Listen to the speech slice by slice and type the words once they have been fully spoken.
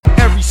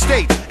every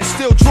state and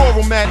still draw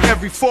them at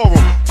every forum.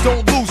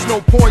 Don't lose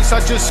no points, I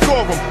just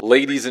score them.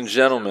 Ladies and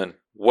gentlemen,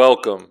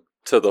 welcome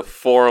to the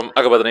forum.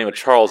 I go by the name of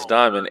Charles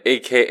Diamond,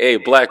 a.k.a.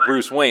 Black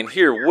Bruce Wayne,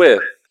 here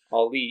with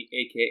Ali,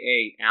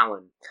 a.k.a.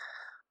 Alan.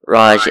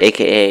 Raj,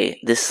 a.k.a.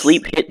 the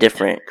Sleep Hit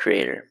Different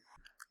creator.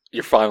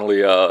 You're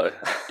finally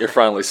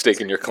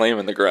staking your claim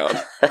in the ground.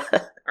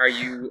 Are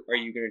you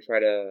gonna try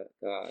to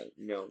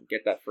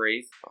get that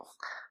phrase?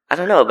 I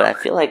don't know, but I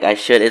feel like I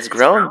should. It's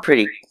grown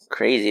pretty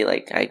crazy.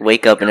 Like I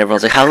wake up and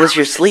everyone's like, "How was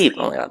your sleep?"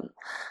 I'm like,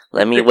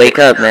 "Let me wake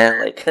up,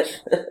 man." Like,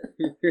 if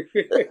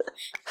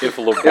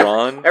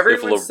LeBron,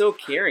 everyone's so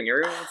caring.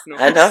 Everyone wants to know.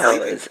 I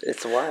know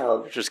it's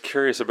wild. I'm just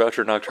curious about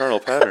your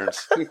nocturnal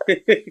patterns.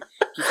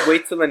 Just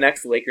wait till the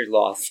next Lakers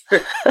loss.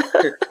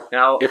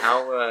 How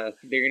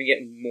they're gonna get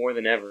more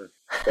than ever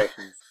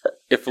questions.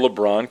 If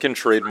LeBron can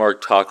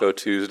trademark Taco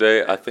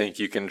Tuesday, I think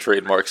you can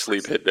trademark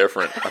Sleep Hit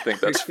Different. I think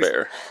that's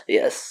fair.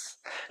 Yes.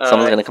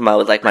 Someone's gonna come out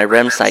with like my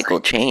REM cycle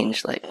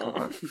changed. Like,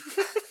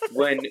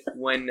 when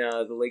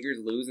the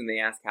Lakers lose and they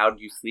ask how did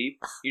you sleep,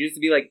 you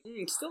just be like,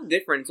 it's still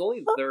different. It's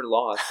only their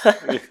loss.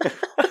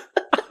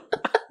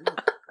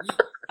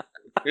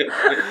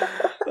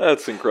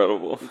 That's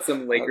incredible. And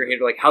some Laker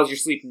hater like, how's your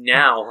sleep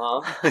now,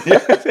 huh?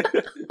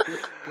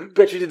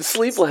 Bet you didn't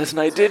sleep last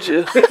night, did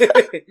you?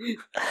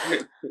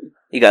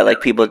 You got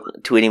like people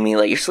tweeting me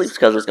like your sleep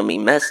schedule's gonna be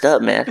messed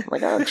up, man. I'm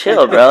like, oh,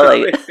 chill, bro.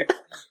 Like,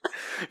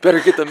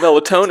 better get the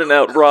melatonin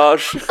out,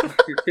 Raj. No,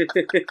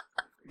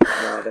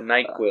 the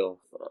NyQuil.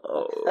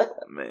 Oh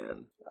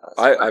man,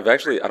 I've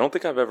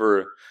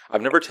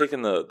never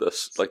taken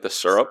the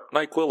syrup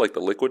NyQuil, like the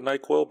liquid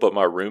NyQuil, but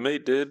my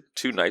roommate did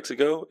 2 nights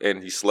ago,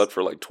 and he slept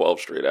for like 12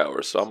 straight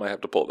hours. So I might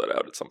have to pull that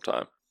out at some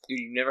time. Dude,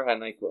 you've never had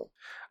NyQuil.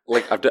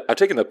 Like I've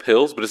taken the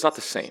pills, but it's not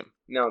the same.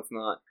 No, it's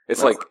not.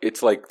 It's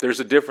like there's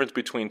a difference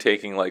between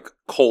taking like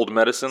cold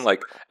medicine,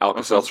 like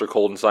Alka-Seltzer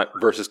cold inside,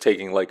 versus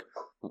taking like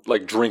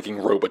drinking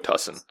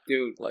Robitussin.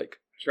 Dude, like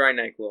try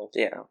NyQuil.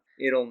 yeah.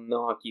 It'll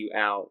knock you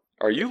out.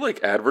 Are you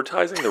like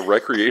advertising the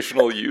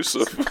recreational use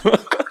of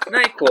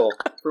NyQuil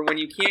for when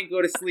you can't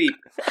go to sleep?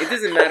 It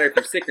doesn't matter if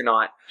you're sick or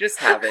not. Just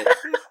have it.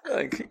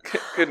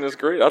 Goodness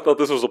great! I thought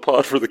this was a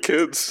pod for the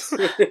kids.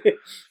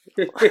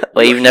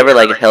 Well, you've never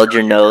like held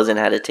your nose and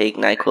had to take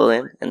NyQuil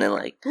in, and then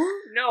like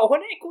no,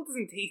 NyQuil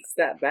doesn't taste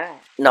that bad.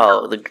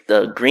 No,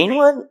 the green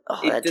one.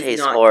 Oh, that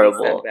tastes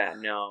horrible. Taste that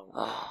bad. No,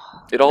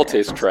 it all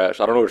tastes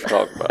trash. I don't know what you're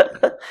talking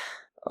about.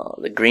 Oh,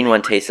 the green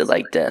one tasted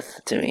like death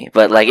to me,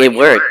 but like it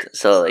worked.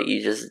 So like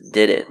you just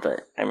did it.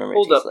 But I remember.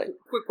 Hold it up, like...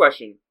 quick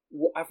question.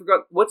 I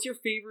forgot. What's your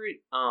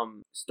favorite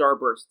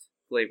Starburst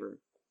flavor?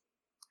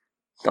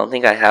 Don't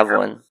think I have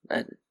one.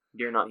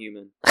 You're not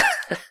human.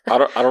 I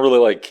don't really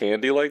like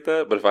candy like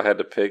that, but if I had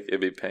to pick, it'd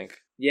be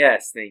pink.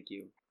 Yes, thank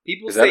you.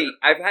 People say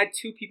I've had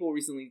 2 people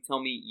recently tell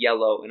me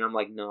yellow, and I'm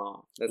like,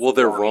 no. Well,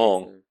 they're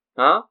wrong. Answer.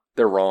 Huh?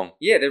 They're wrong.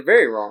 Yeah, they're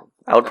very wrong.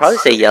 I would probably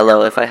say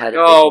yellow if I had.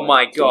 Oh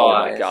my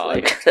god! Oh my god!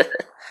 Like...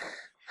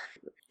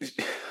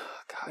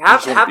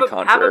 have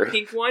a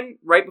pink one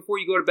right before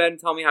you go to bed and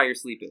tell me how your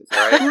sleep is.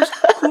 All right?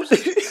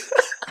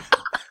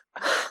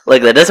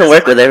 Look, that doesn't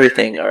work with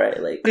everything. All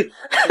right, like.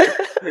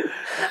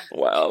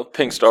 Wow,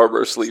 pink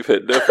Starburst sleep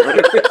hit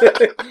different.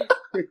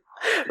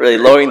 Really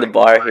lowering the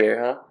bar here,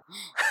 huh?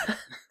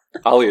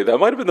 Ali, that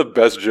might have been the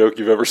best joke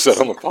you've ever said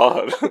on the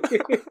pod.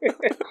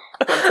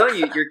 I'm telling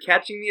you, you're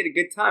catching me at a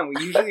good time. We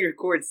usually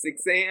record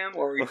 6 a.m.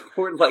 or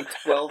record like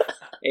 12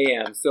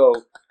 a.m.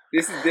 So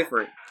this is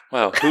different.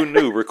 Wow, who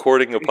knew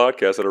recording a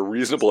podcast at a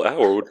reasonable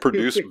hour would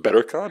produce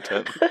better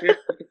content?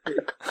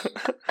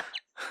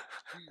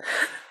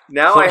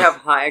 Now I have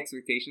high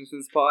expectations for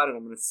this pod, and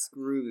I'm going to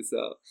screw this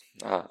up.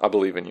 I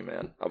believe in you,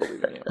 man. I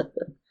believe in you.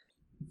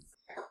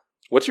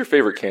 What's your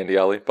favorite candy,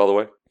 Ali, by the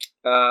way?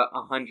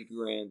 100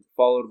 grand,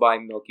 followed by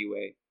Milky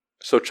Way.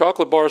 So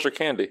chocolate bars are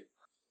candy?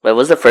 Wait, what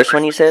was the first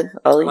one you said,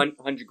 Ali?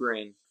 100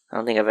 grand. I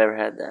don't think I've ever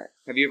had that.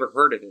 Have you ever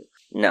heard of it?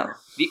 No.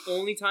 The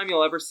only time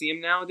you'll ever see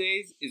them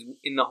nowadays is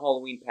in the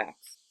Halloween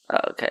packs.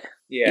 Oh, okay.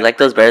 Yeah. You like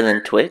those better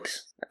than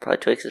Twix?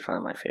 Twix is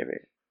probably my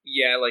favorite.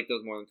 Yeah, I like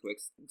those more than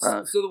Twix.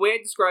 So the way I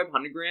describe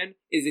 100 grand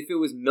is if it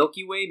was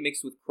Milky Way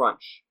mixed with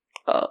Crunch.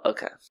 Oh,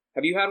 okay.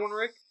 Have you had one,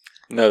 Rick?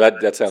 No,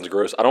 that sounds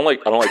gross. I don't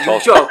like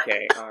chocolate.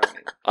 Okay, all right.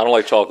 I don't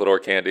like chocolate or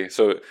candy.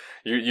 So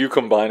you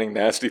combining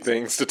nasty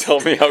things to tell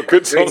me how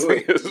good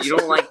something is. You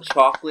don't like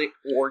chocolate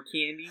or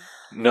candy?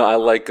 No, I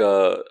like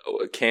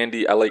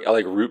candy. I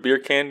like root beer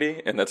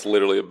candy, and that's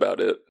literally about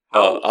it.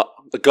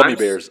 The gummy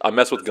bears. I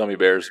mess with gummy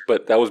bears,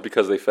 but that was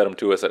because they fed them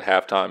to us at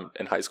halftime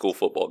in high school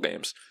football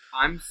games.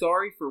 I'm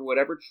sorry for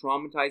whatever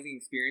traumatizing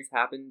experience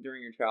happened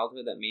during your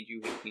childhood that made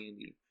you hate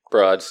candy.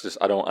 Bro, it's just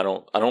I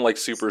don't like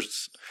super.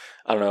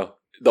 I don't know.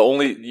 The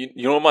only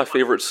you know what my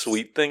favorite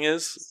sweet thing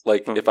is?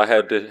 Like if I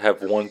had to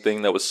have one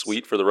thing that was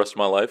sweet for the rest of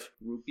my life,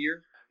 root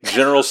beer.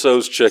 General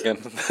Tso's chicken.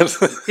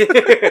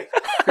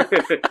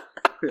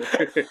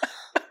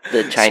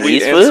 The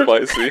Chinese sweet food?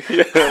 and spicy.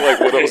 Yeah, like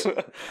what else?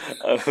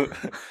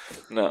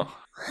 No.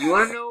 You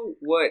want to know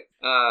what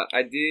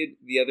I did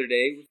the other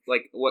day,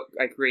 like what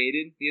I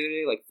created the other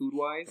day, like food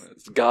wise.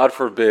 God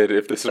forbid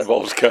if this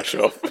involves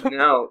ketchup.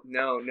 No.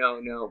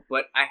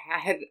 But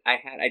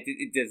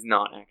it does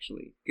not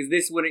actually, because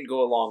this wouldn't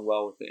go along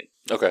well with it.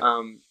 Okay.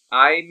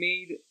 I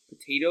made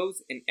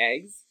potatoes and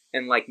eggs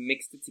and like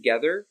mixed it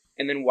together,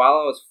 and then while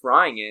I was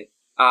frying it,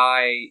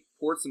 I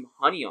poured some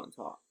honey on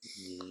top.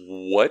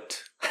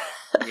 What?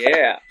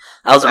 Yeah.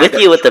 I was with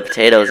you with the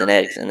potatoes and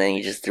eggs, and then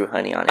you just threw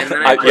honey on it.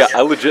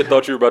 I legit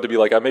thought you were about to be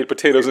like, I made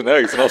potatoes and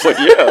eggs, and I was like,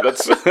 yeah,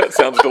 that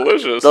sounds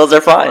delicious. Those are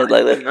fine.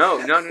 Like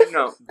No.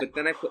 But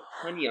then I put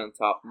honey on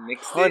top,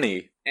 mixed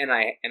it, and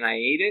I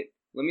ate it.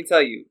 Let me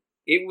tell you,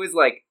 it was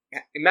like,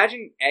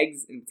 imagine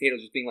eggs and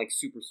potatoes just being like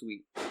super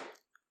sweet.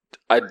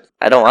 I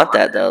don't want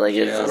that though. Like,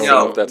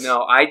 no,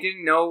 I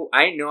didn't know.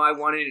 I didn't know I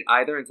wanted it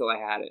either until I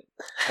had it.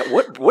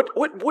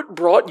 What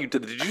brought you to?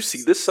 Did you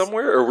see this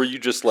somewhere, or were you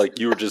just like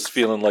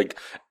feeling like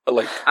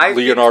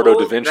Leonardo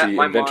da Vinci,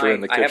 inventor in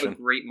the kitchen? I have a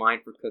great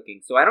mind for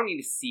cooking, so I don't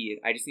need to see it.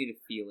 I just need to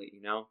feel it,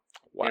 you know.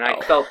 Wow. And I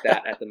felt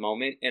that at the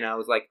moment, and I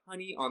was like,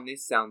 "Honey, on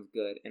this sounds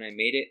good," and I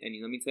made it. And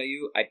let me tell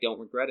you, I don't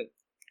regret it.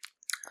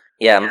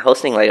 Yeah, I'm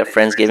hosting like a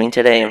Friendsgiving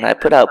today, and if I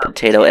put out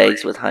potato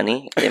eggs with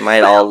honey, they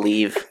might all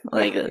leave.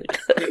 Like, and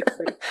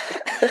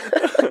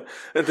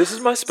this is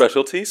my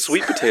specialty: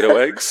 sweet potato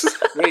eggs.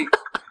 Wait,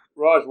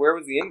 Raj, where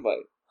was the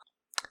invite?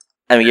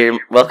 I mean, you're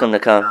welcome to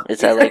come.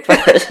 It's at like 5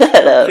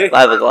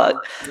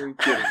 o'clock. I'm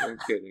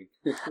kidding.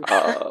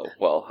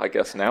 Well, I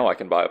guess now I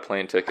can buy a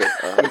plane ticket.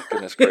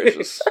 Goodness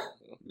gracious.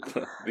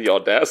 The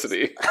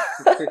audacity.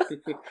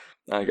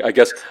 I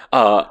guess,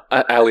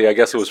 Ali, I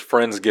guess it was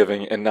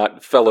Friendsgiving and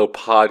not fellow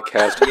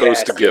podcast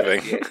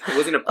host-giving. Yes. It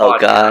wasn't a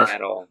podcast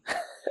at all.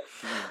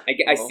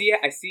 I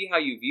see how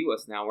you view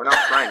us now. We're not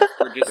friends.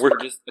 We're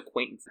just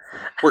acquaintances.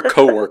 We're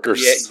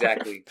co-workers. Yeah,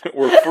 exactly.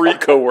 We're free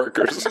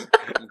co-workers.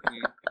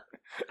 Mm-hmm.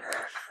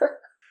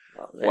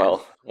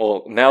 Well,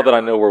 now that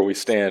I know where we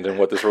stand and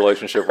what this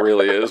relationship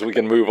really is, we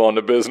can move on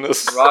to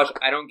business. Raj,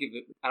 I don't give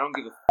a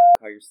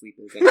how your sleep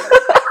is anymore.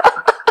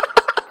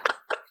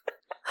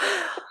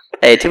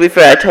 Hey, to be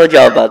fair, I told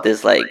y'all about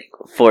this like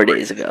 4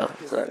 days ago.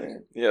 So.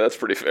 Yeah, that's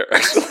pretty fair,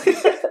 actually.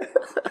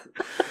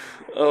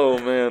 Oh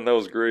man, that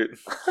was great.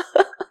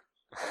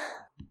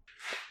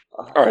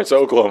 All right, so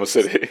Oklahoma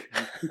City.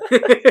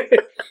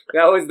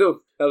 that was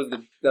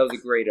a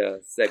great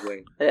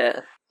segue. Yeah.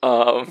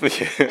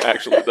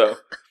 Actually, though.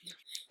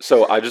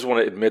 So I just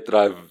want to admit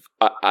that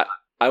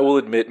I will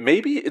admit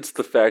maybe it's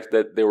the fact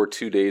that there were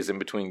 2 days in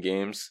between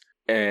games.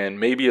 And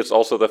maybe it's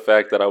also the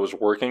fact that I was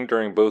working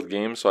during both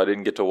games, so I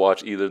didn't get to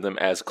watch either of them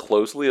as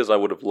closely as I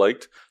would have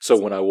liked. So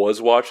when I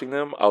was watching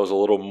them, I was a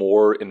little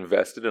more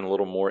invested and a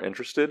little more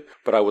interested.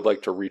 But I would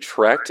like to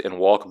retract and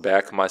walk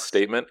back my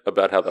statement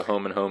about how the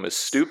home and home is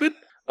stupid,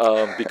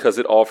 because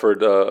it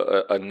offered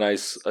a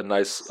nice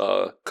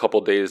couple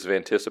days of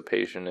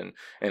anticipation and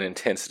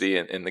intensity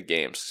in the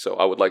games. So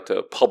I would like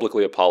to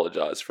publicly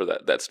apologize for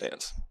that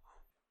stance.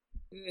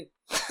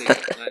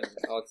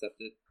 I'll accept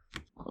it.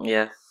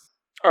 Yeah.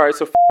 All right,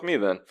 so me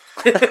then.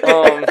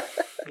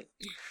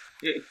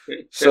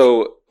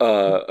 So,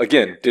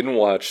 again, didn't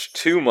watch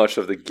too much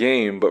of the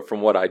game, but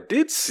from what I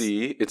did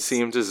see, it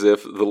seemed as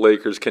if the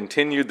Lakers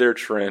continued their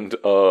trend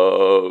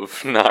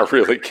of not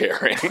really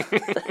caring.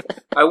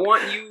 I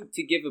want you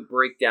to give a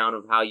breakdown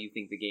of how you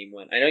think the game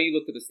went. I know you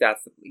looked at the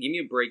stats. Give me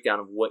a breakdown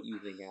of what you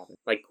think happened,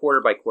 like quarter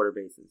by quarter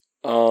basis.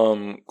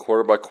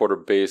 Quarter by quarter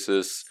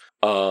basis.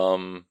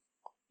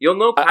 You'll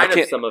know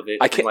some of it.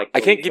 I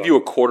can't give you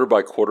a quarter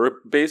by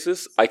quarter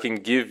basis. I can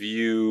give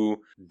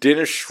you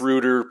Dennis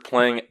Schroeder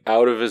playing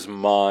out of his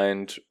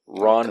mind,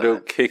 Rondo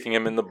kicking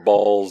him in the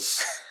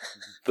balls,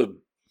 the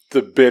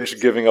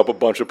bench giving up a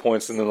bunch of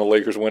points, and then the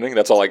Lakers winning.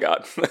 That's all I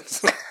got.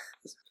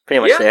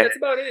 Pretty much there. That's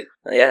about it.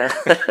 Yeah.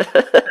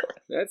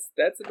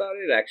 that's about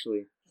it,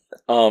 actually.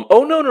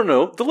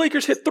 No. The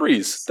Lakers hit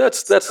threes.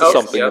 That's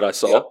something that I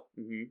saw. Yep.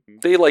 Mm-hmm.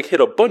 They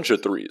hit a bunch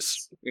of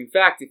threes. In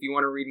fact, if you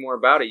want to read more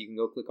about it, you can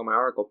go click on my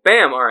article.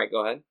 Bam! All right,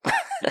 go ahead.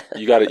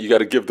 You got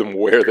to give them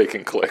where they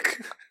can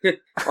click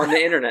on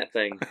the internet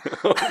thing.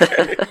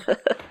 Okay.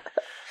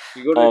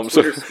 You go to the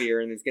Twitter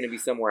sphere, and it's going to be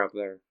somewhere up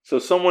there. So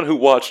someone who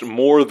watched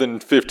more than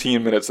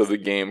 15 minutes of the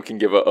game can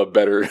give a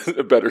better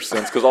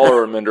sense, because all I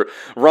remember,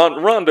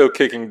 Rondo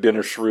kicking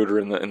Dennis Schroeder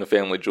in the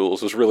Family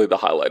Jewels was really the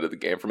highlight of the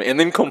game for me, and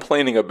then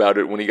complaining about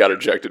it when he got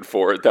ejected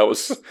for it. That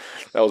was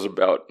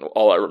about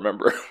all I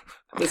remember.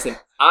 Listen,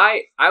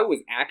 I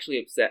was actually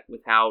upset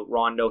with how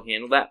Rondo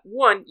handled that.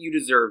 One, you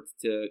deserved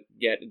to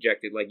get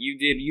ejected, like you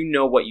did. You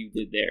know what you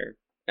did there,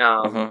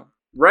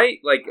 right?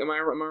 Like, am I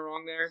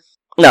wrong there?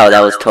 No,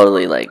 that was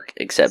totally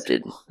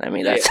accepted. I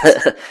mean, that's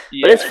but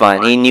it's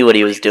fine. He knew what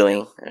he was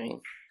doing. I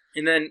mean,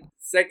 and then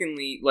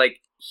secondly,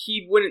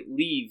 he wouldn't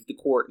leave the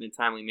court in a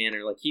timely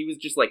manner. Like, he was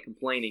just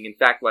complaining. In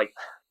fact,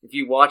 if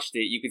you watched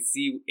it, you could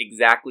see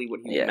exactly what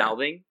he was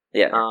mouthing.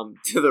 Yeah.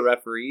 To the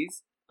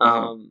referees.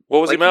 What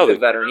was he mouthing? He's a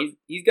veteran.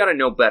 He's got to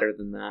know better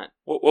than that.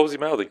 What was he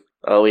mouthing?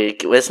 Oh,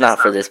 it's not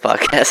for this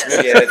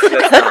podcast. Yeah,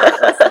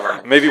 that's not.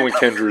 Maybe when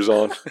Kendrew's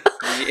on.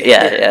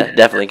 Yeah,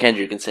 definitely.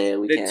 Kendrew can say it.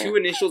 We The can't. two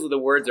initials of the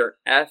words are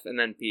F and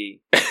then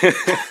P.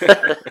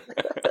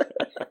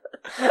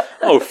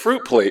 Oh,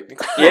 fruit plate.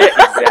 Yeah,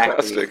 exactly.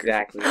 Fantastic.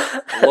 Exactly.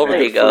 Love There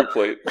a you good go.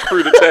 fruit plate.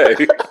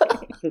 Fruit-a-tay.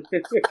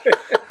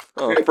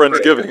 Oh,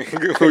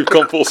 Friendsgiving. We've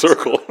come full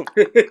circle.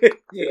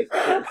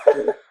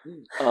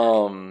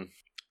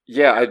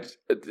 Yeah,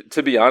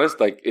 to be honest,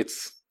 like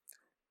it's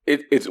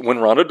when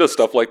Rondo does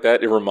stuff like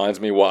that, it reminds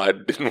me why I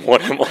didn't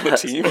want him on the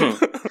team.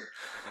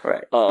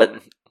 Right.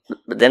 But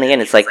then again,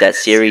 it's like that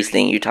series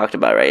thing you talked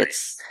about, right?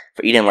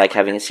 You didn't like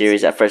having a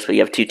series at first, but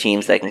you have two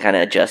teams that can kind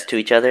of adjust to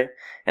each other.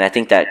 And I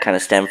think that kind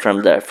of stemmed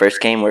from the first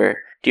game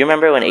where, do you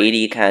remember when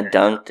AD kind of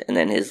dunked and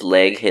then his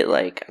leg hit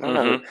like, I don't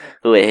know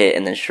who it hit,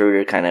 and then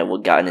Schroeder kind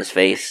of got in his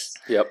face?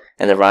 Yep.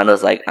 And then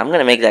Rondo's like, I'm going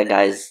to make that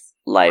guy's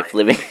life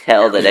living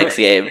hell the next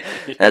game.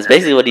 And that's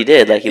basically what he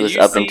did. Like, he was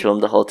up into him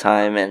the whole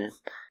time and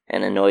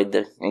annoyed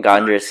and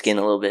got under his skin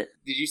a little bit.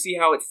 Did you see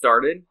how it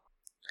started?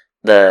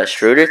 The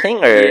Schroeder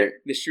thing? Or Yeah,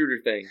 the shooter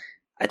thing.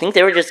 I think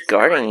they were just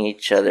guarding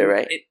each other,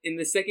 right? In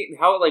the second,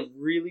 how it like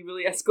really,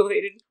 really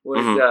escalated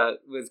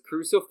was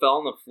Caruso fell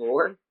on the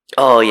floor.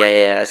 Oh,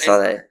 yeah, I saw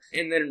that.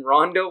 And then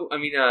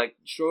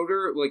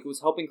Schroeder like was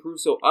helping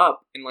Caruso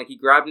up, and like he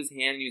grabbed his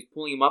hand and he was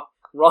pulling him up.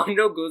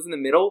 Rondo goes in the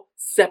middle,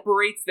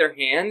 separates their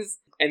hands,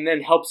 and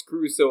then helps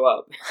Caruso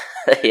up.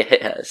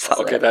 Yeah, I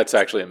saw Okay, that. that's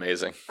actually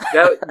amazing.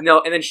 And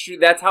then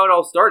that's how it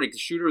all started,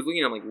 because Shooter was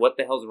looking at him like, what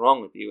the hell's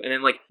wrong with you? And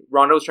then like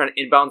Rondo was trying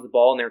to inbound the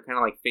ball, and they were kind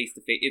of like face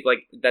to face. It's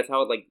like that's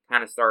how it like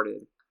kind of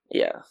started.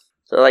 Yeah.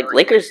 So like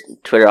Lakers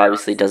Twitter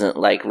obviously doesn't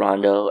like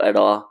Rondo at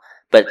all,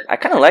 but I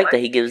kind of like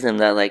that he gives them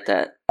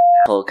that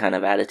whole kind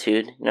of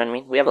attitude. You know what I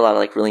mean? We have a lot of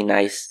like really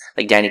nice,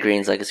 like Danny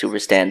Green's like a super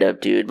stand up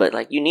dude, but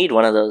like you need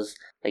one of those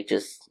like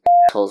just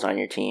assholes on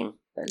your team.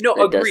 That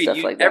Agreed. Does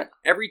stuff like that.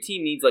 Every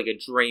team needs like a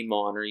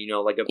Draymond or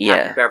like a Yeah.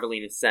 Patrick Beverly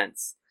in a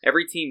sense.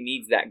 Every team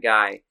needs that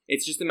guy.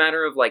 It's just a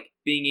matter of like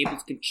being able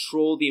to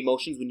control the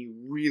emotions when you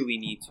really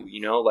need to.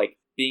 Like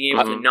being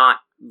able to not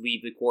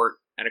leave the court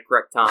at a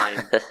correct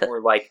time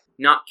or like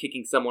not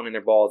kicking someone in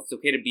their balls. It's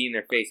okay to be in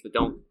their face, but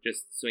don't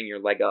just swing your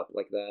leg up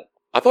like that.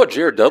 I thought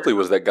Jared Dudley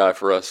was that guy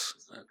for us.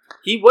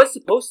 He was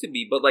supposed to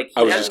be, but like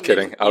I was just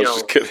kidding.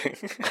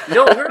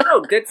 No,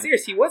 dead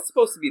serious. He was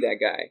supposed to be that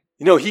guy.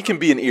 He can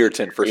be an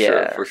irritant for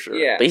sure.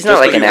 Yeah, but he's not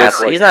like an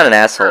asshole. He's not an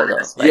asshole though.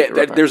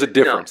 Like, there's a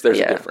difference. No.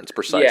 There's a difference,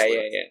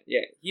 precisely.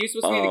 Yeah. He was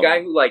supposed to be the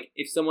guy who, like,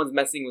 if someone's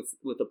messing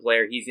with a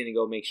player, he's gonna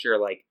go make sure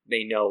like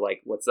they know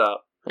like what's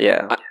up.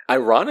 Yeah.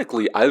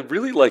 Ironically, I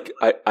really like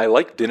I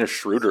like Dennis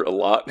Schroeder a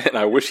lot, and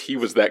I wish he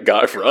was that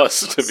guy for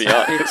us, to be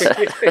honest,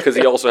 because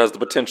he also has the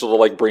potential to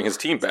like bring his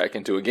team back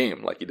into a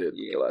game like he did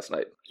last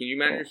night. Can you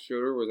imagine if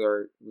Schroeder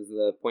was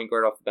the point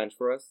guard off the bench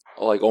for us?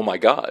 Like, oh my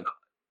god.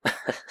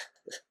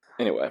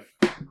 Anyway,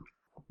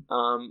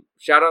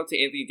 shout out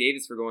to Anthony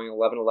Davis for going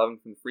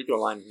 11-11 from the free throw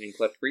line and hitting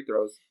clutch free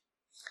throws.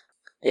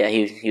 Yeah,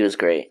 he was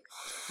great.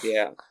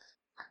 Yeah.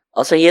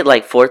 Also, he hit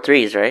like 4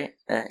 threes, right?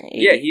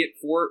 Yeah, he hit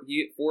 4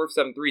 of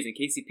 7 threes, and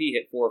KCP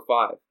hit 4 of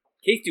 5.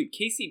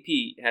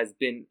 KCP has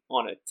been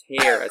on a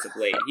tear as of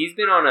late. He's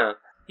been on a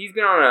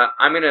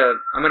I'm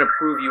gonna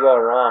prove you all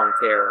wrong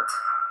tear.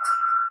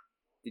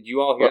 Did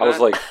you all hear that? I was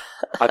like,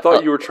 I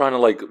thought you were trying to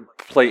like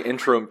play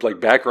intro like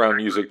background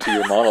music to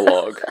your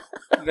monologue.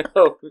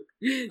 No,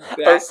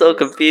 I was so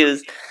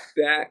confused.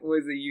 That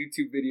was a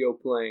YouTube video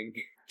playing.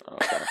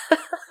 Okay.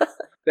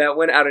 That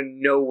went out of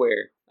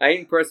nowhere. I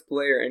didn't press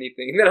play or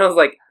anything. And then I was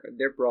like,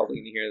 they're probably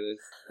going to hear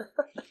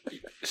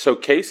this. So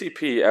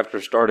KCP, after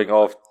starting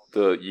off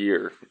the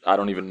year, I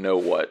don't even know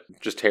what,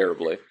 just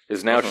terribly,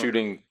 is now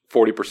shooting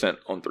 40%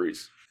 on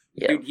threes.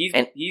 Yeah. Dude,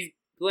 he's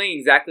playing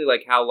exactly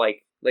like how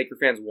like Laker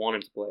fans want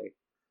him to play.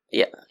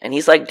 Yeah, and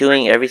he's like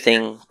doing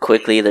everything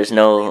quickly. There's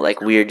no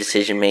like weird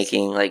decision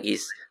making. Like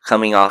he's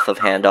coming off of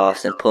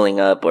handoffs and pulling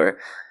up or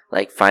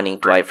like finding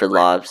Dwight for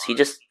lobs. He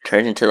just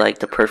turned into like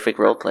the perfect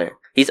role player.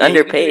 He's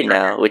underpaid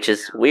now, which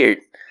is weird.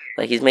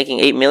 Like he's making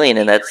 $8 million,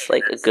 and that's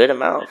like a good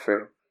amount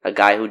for a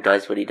guy who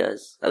does what he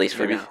does. At least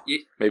for now.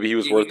 Maybe he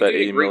was worth that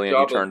 $80 million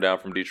he turned down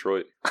from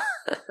Detroit.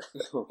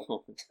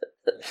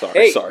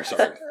 Sorry.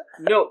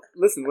 No,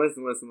 listen.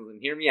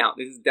 Hear me out.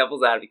 This is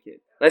devil's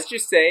advocate. Let's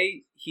just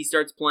say he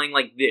starts playing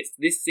like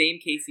this same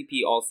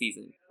KCP all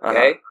season.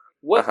 Okay,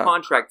 what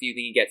contract do you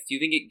think he gets? Do you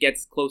think it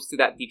gets close to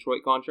that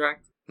Detroit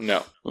contract?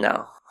 No.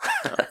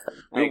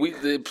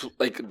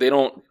 They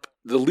don't.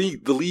 The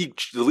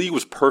league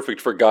was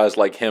perfect for guys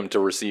like him to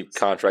receive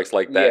contracts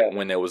like that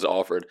when it was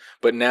offered.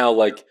 But now,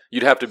 like,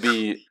 you'd have to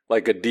be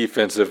like a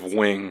defensive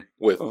wing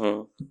with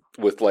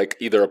like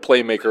either a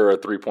playmaker or a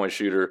 3-point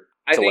shooter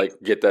to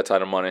get that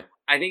kind of money.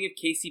 I think if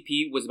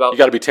KCP was about, you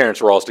got to be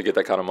Terrence Ross to get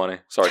that kind of money.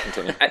 Sorry,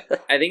 continue. I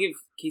think if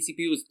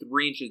KCP was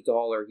 3 inches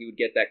taller, he would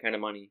get that kind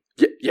of money.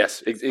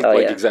 Yes,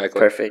 exactly.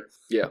 Perfect.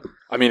 Yeah,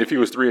 I mean, if he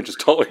was 3 inches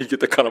taller, he'd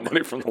get that kind of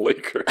money from the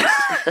Lakers.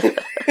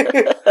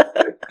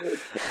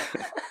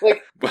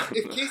 Like,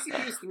 if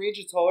KCP was 3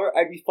 inches taller,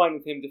 I'd be fine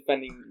with him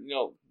defending,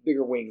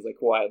 bigger wings like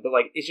Kawhi. But,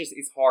 like,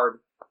 it's hard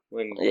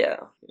when... Yeah.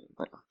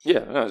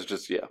 Yeah, no, it's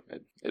just, it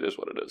is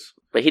what it is.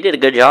 But he did a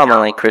good job on,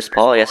 like, Chris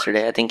Paul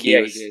yesterday. I think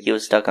he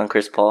was stuck on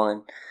Chris Paul,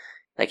 and,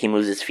 like, he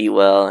moves his feet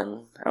well,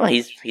 and, I don't know,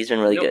 he's been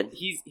really good.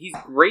 He's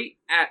great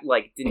at,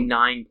 like,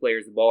 denying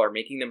players the ball or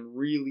making them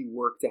really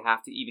work to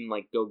have to even,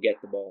 like, go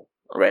get the ball.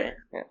 Right,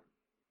 yeah.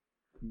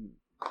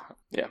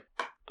 Yeah.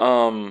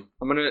 I'm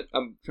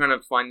trying to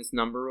find this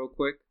number real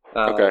quick.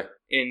 Okay.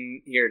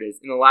 And here it is.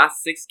 In the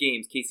last 6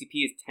 games,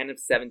 KCP is 10 of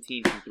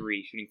 17 from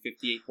 3, shooting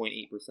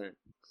 58.8%.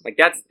 Like,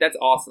 that's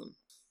awesome.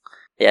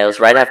 Yeah, it was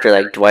right after,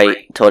 like,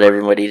 Dwight told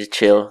everybody to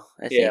chill,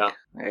 I think. Yeah.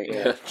 Right.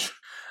 Yeah.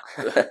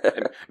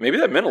 Maybe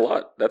that meant a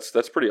lot.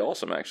 That's pretty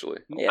awesome, actually.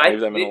 Yeah. Maybe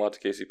that meant a lot to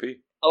KCP.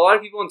 A lot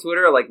of people on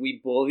Twitter are like, we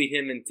bullied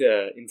him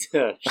into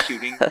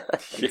shooting,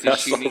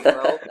 shooting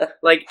well.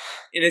 Like,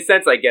 in a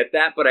sense, I get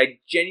that, but I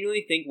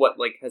genuinely think what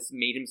like has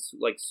made him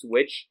like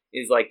switch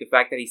is like the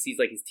fact that he sees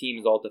like his team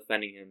is all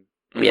defending him.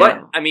 Yeah.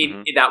 But I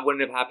mean, that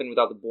wouldn't have happened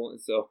without the bullying.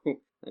 So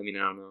I mean,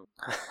 I don't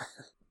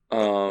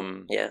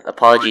know. Yeah.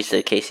 Apologies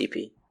to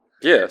KCP.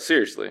 Yeah,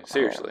 seriously.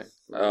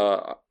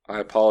 I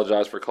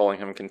apologize for calling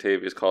him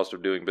Contavious cost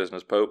of doing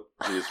business Pope.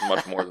 He is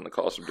much more than the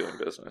cost of doing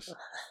business.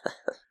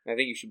 I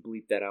think you should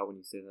bleep that out when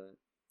you say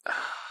that.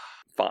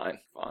 Fine.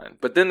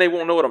 But then they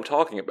won't know what I'm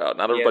talking about.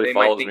 Not everybody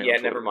follows me on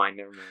Twitter. Never mind.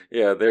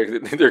 Yeah, they're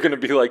going to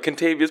be like,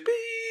 Contavious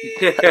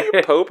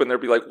Pope, and they'll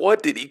be like,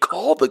 what did he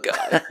call the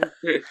guy?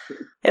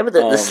 Yeah, but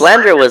the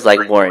slander was,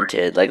 like,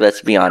 warranted. Like,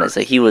 let's be honest.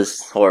 Like, he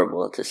was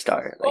horrible to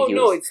start. Like,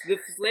 the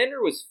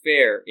slander was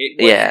fair.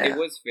 It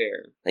was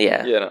fair.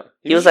 Yeah. Yeah. No.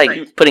 He was,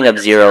 like, putting up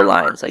 0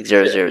 lines. Like,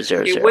 0, 0,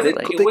 0, 0. It wasn't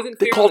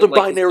they fair called him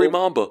Binary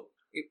Mamba.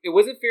 It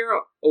wasn't fair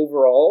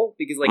overall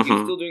because, like, he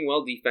was still doing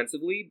well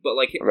defensively, but,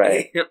 like,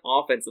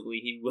 offensively,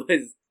 he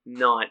was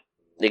not...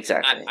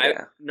 Exactly,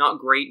 not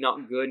great,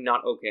 not good,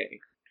 not okay.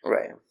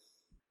 Right.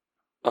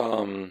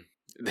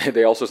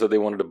 They also said they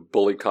wanted to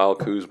bully Kyle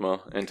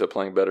Kuzma into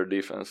playing better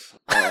defense.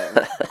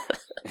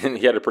 And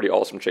he had a pretty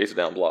awesome chase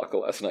down block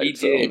last night. He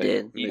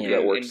did. Maybe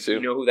that works too.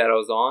 You know who that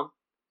was on?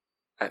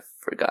 I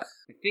forgot.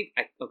 I think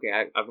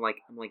I'm like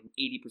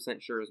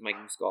 80% sure it was Mike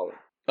Muscala.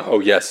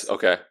 Oh yes,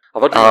 okay. I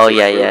thought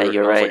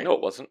you're right. right. Like, no,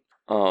 it wasn't.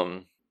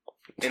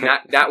 And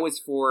that was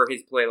for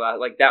his play last.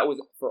 Like that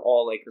was for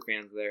all Laker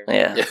fans there.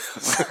 Yeah.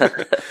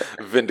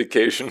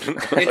 Vindication.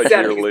 It's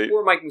sad because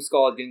poor Mike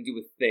Muscala didn't do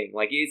a thing.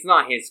 Like it's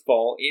not his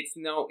fault. It's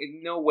in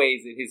no way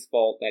is it his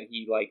fault that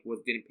he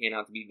didn't pan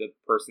out to be the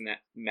person that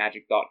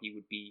Magic thought he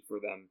would be for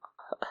them.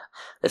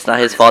 It's not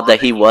his fault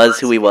that he was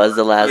who he was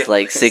the last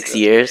 6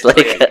 years. Like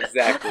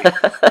exactly.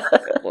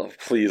 Well,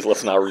 please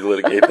let's not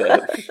relitigate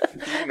that.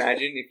 Can you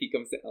imagine if he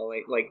comes to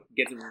LA, like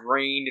gets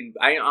rained and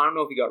I don't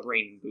know if he got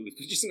rained and booze,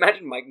 but just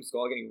imagine Mike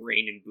Muscala getting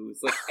rained and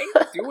booze. Like I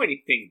didn't do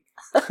anything.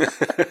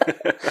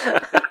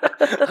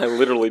 I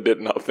literally did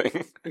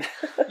nothing.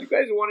 You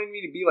guys wanted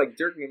me to be like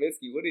Dirk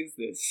Nowitzki. What is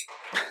this?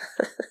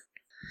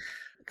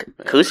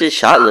 Kuz's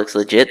shot looks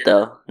legit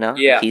though. No,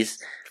 yeah, he's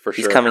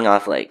sure. coming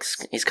off like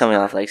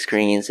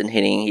screens and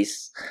hitting.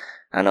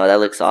 I don't know, that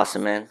looks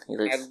awesome, man. He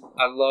looks.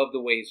 I love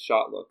the way his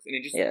shot looks, and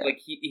it just like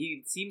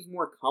he seems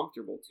more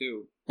comfortable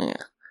too.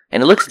 Yeah,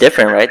 and it looks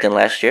different, right, than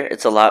last year.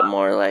 It's a lot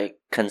more like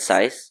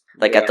concise.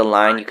 Like at the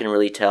line, you can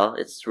really tell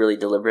it's really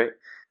deliberate.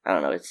 I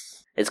don't know.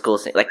 It's cool.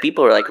 Like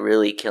people were like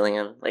really killing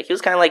him. Like he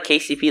was kind of like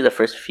KCP the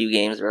first few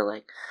games. Were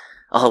like,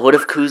 oh, what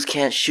if Kuz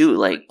can't shoot?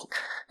 Like,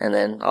 and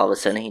then all of a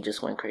sudden he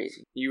just went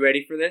crazy. You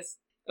ready for this?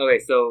 Okay,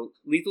 so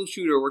Lethal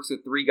Shooter works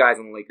with 3 guys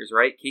on the Lakers,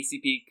 right?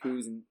 KCP,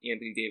 Kuz, and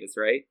Anthony Davis,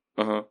 right?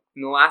 Uh-huh.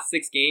 In the last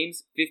 6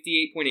 games,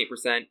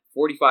 58.8%,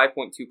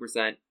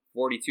 45.2%,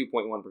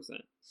 42.1%.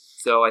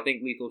 So I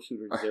think Lethal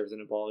Shooter deserves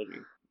an apology.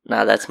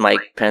 Nah, that's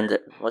Mike Pend.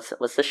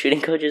 What's the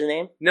shooting coach's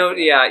name? No,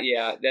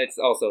 yeah, that's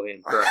also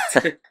him.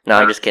 Correct. No,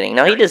 I'm just kidding.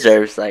 No, he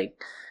deserves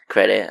like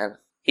credit.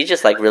 He's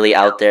just like really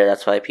out there.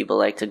 That's why people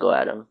like to go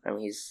at him. I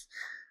mean,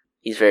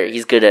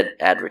 he's good at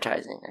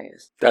advertising, I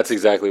guess. That's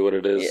exactly what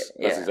it is.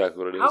 Yeah. That's exactly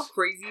what it is. How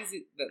crazy is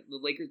it that the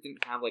Lakers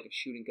didn't have like a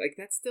shooting like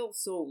that's still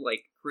so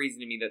like crazy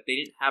to me that they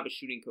didn't have a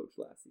shooting coach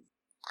last season.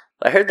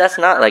 I heard that's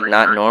not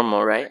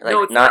normal, right? Like,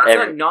 no, it's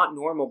not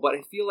normal, but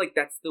I feel like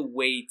that's the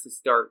way to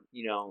start,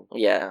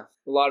 Yeah.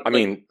 A lot of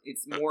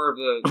it's more of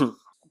a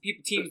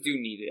teams do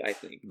need it, I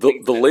think.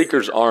 The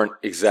Lakers aren't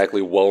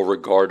exactly well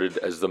regarded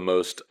as the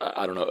most,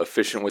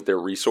 efficient with their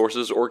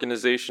resources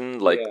organization.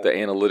 Like the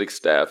analytics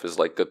staff is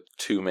like a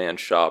 2-man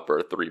shop or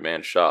a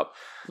 3-man shop.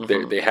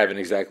 Mm-hmm. They haven't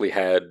exactly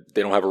they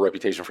don't have a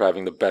reputation for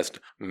having the best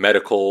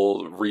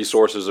medical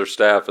resources or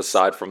staff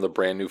aside from the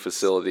brand new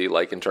facility,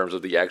 like in terms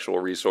of the actual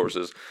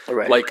resources.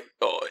 Right. Like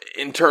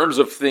in terms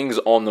of things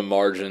on the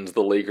margins,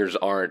 the Lakers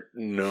aren't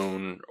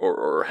known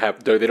or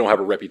they don't have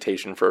a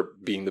reputation for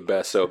being the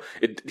best. So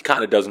it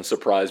kind of doesn't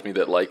surprise me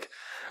that like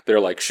they're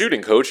like,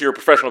 shooting coach, you're a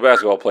professional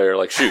basketball player,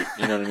 like shoot.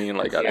 You know what I mean?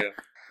 Like I don't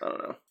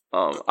know.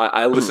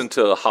 I listened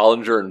to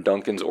Hollinger and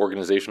Duncan's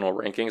organizational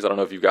rankings. I don't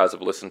know if you guys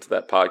have listened to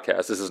that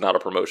podcast. This is not a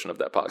promotion of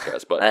that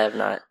podcast, but I have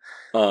not.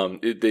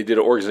 They did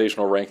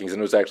organizational rankings, and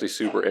it was actually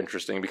super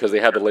interesting because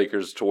they had the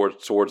Lakers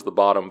towards the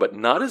bottom, but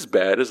not as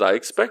bad as I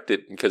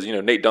expected because,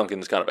 Nate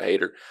Duncan's kind of a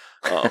hater.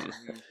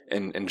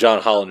 And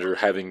John Hollinger,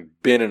 having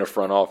been in a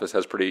front office,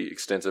 has pretty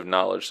extensive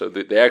knowledge. So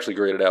they actually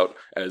graded out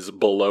as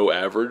below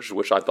average,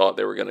 which I thought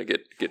they were going to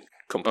get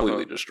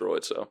completely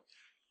destroyed. So.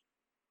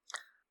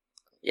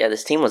 Yeah,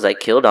 this team was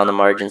killed on the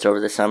margins over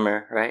the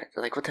summer, right?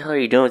 They're like, what the hell are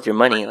you doing with your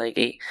money?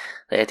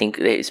 I think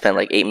they spent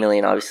 $8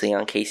 million obviously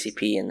on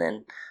KCP, and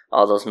then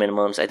all those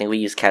minimums. I think we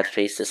used cap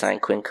space to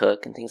sign Quinn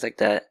Cook and things like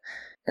that.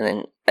 And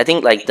then I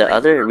think the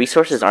other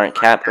resources aren't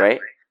capped, right?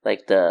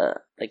 The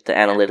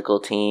analytical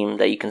team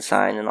that you can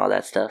sign and all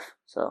that stuff.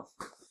 So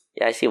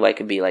yeah, I see why it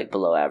could be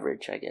below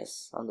average, I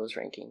guess, on those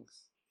rankings.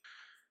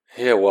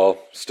 Yeah, well,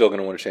 still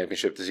gonna win a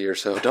championship this year,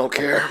 so don't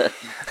care.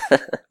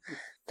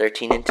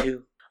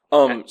 13-2.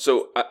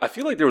 So I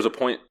feel like there was a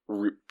point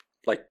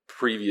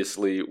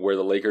previously where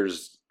the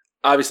Lakers,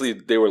 obviously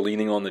they were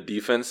leaning on the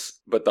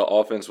defense, but the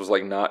offense was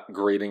not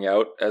grading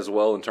out as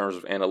well in terms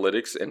of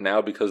analytics. And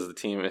now because the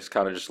team has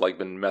kind of just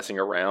been messing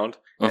around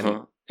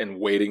and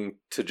waiting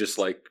to just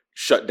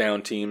shut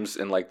down teams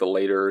in the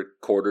later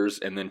quarters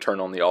and then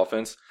turn on the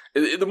offense.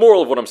 The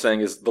moral of what I'm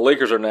saying is the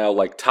Lakers are now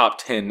top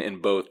 10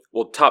 in both.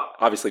 Well,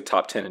 obviously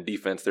top 10 in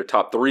defense. They're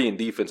top 3 in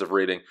defensive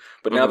rating,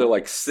 but now they're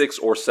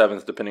 6th or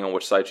 7th, depending on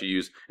which site you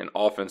use, in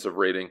offensive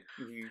rating.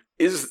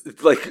 Is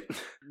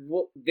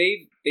well,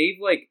 they've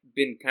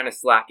been kind of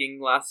slacking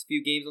the last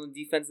few games on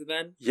the defensive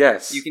end.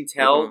 Yes, you can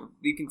tell.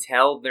 You can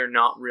tell they're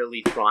not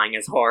really trying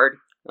as hard.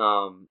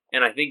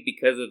 And I think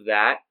because of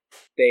that,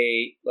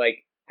 they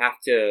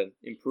have to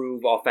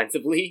improve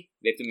offensively.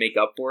 They have to make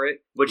up for it.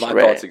 Which my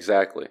thoughts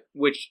exactly.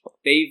 Which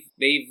they've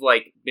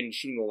been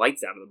shooting the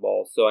lights out of the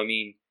ball. So I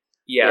mean,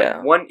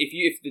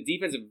 if the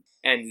defensive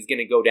end is going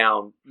to go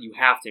down, you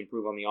have to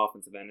improve on the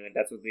offensive end, and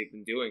that's what they've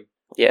been doing.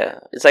 Yeah,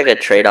 it's a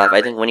trade off.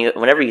 I think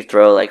whenever you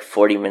throw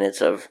 40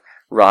 minutes of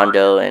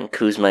Rondo and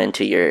Kuzma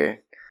into your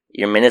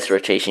minutes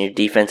rotation, your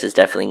defense is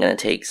definitely going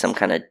to take some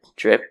kind of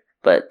drip.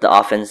 But the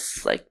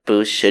offense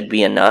boost should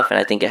be enough, and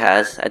I think it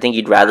has. I think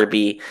you'd rather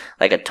be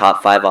a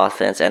top 5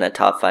 offense and a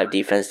top 5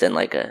 defense than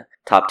a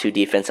top 2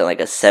 defense and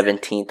a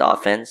 17th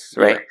offense,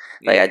 right?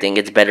 I think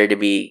it's better to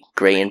be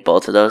great in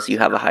both of those. You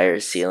have a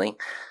higher ceiling.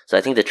 So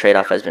I think the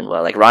trade-off has been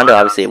well. Rondo,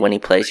 obviously, when he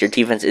plays, your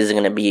defense isn't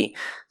going to be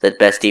the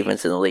best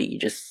defense in the league. You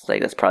just,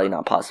 that's probably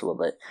not possible.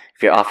 But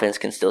if your offense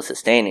can still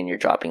sustain and you're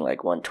dropping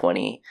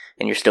 120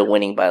 and you're still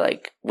winning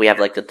by we have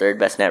the 3rd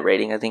best net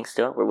rating, I think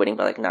still. We're winning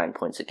by 9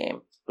 points a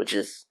game, which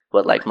is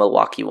what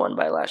Milwaukee won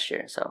by last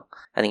year. So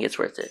I think it's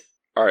worth it.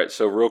 All right,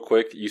 so real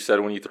quick, you said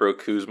when you throw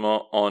Kuzma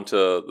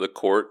onto the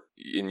court,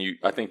 and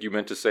I think you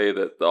meant to say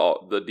that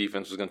the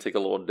defense was going to take a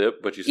little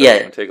dip, but you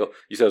said it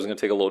was going to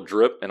take a little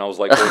drip, and I was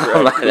like,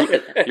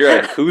 you're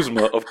at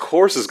Kuzma. Of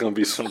course, it's going to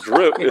be some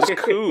drip. It's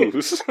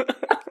Kuz.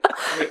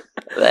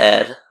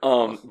 Bad.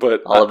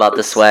 But all about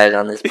the swag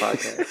on this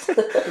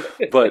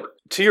podcast. But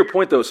to your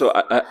point, though, so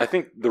I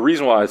think the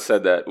reason why I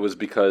said that was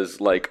because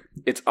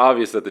it's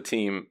obvious that the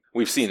team,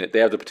 we've seen it, they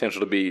have the potential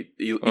to be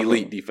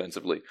elite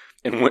defensively,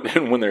 and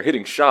when they're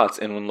hitting shots,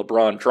 and when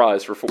LeBron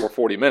tries for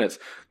 40 minutes,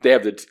 they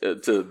have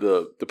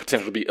the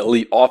potential to be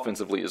elite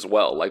offensively as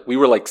well. We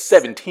were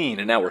 17,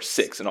 and now we're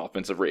 6 in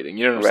offensive rating.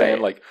 You know what I'm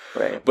saying?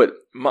 Right. But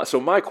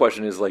my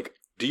question is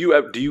do you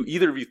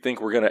either of you think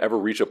we're gonna ever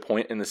reach a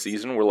point in the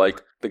season where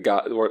the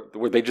guy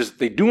where they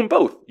do them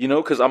both?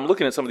 Because I'm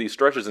looking at some of these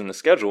stretches in the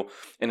schedule,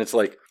 and it's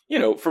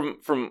from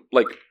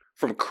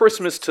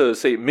Christmas to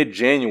say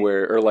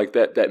mid-January or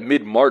that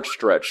mid-March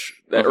stretch,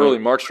 that early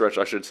March stretch,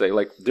 I should say.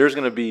 There's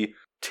gonna be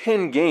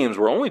 10 games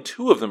where only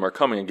 2 of them are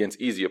coming against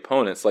easy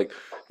opponents.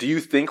 Do you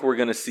think we're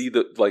gonna see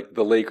the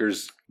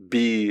Lakers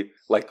be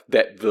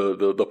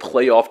the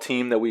playoff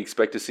team that we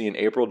expect to see in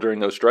April during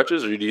those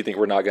stretches, or do you think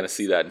we're not going to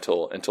see that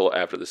until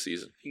after the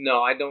season?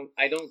 No, I don't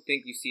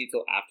think you see it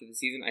until after the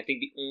season. I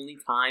think the only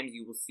times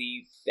you will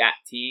see that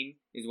team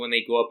is when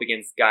they go up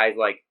against guys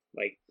like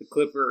the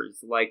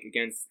Clippers,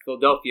 against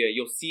Philadelphia.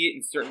 You'll see it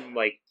in certain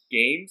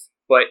games,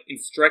 but in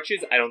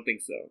stretches, I don't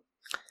think so.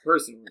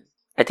 Personally.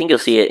 I think you'll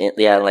see it,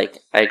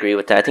 I agree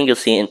with that. I think you'll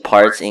see it in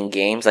parts in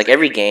games.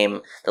 Every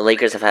game, the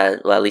Lakers have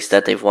had, well, at least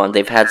that they've won,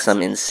 they've had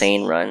some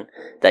insane run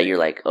that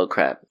you're oh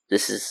crap,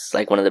 this is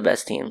one of the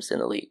best teams in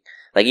the league.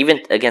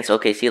 Even against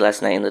OKC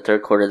last night in the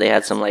 3rd quarter, they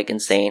had some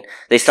insane,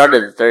 they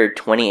started the 3rd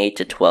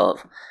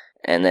 28-12.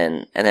 And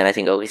then I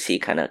think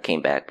OKC kind of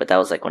came back, but that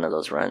was one of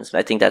those runs.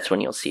 I think that's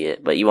when you'll see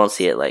it, but you won't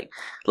see it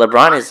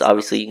LeBron is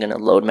obviously going to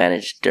load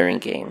manage during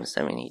games.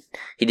 I mean,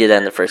 he did that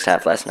in the first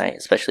half last night,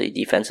 especially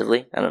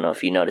defensively. I don't know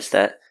if you noticed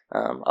that,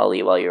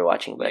 Ali, while you were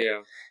watching, but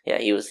yeah,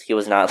 he was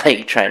not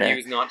trying to. He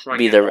was not trying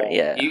be to the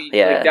yeah.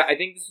 I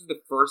think this is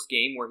the first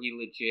game where he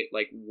legit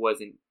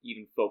wasn't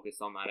even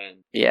focused on that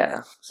end.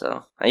 Yeah,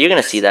 so you're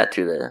going to see that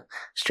through the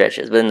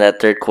stretches, but in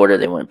that 3rd quarter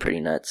they went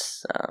pretty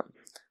nuts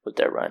with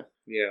their run.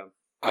 Yeah.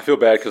 I feel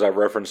bad because I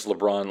referenced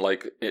LeBron,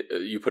 like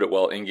you put it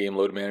well, in-game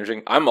load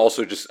managing. I'm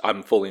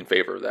fully in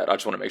favor of that. I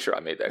just want to make sure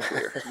I made that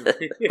clear.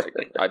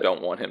 Like, I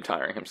don't want him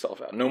tiring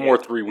himself out. No more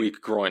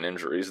 3-week groin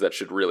injuries. That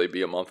should really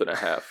be a month and a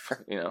half.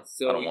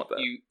 So I don't want that.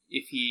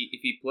 If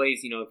he plays,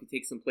 if he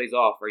takes some plays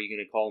off, are you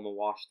going to call him a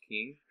washed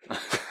king?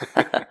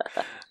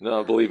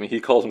 No, believe me,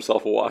 he calls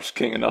himself a washed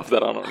king enough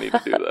that I don't need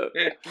to do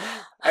that.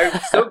 I'm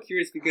so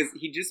curious because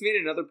he just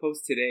made another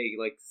post today,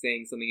 like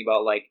saying something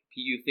about like,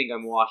 you think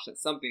I'm washed,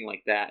 something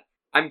like that.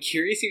 I'm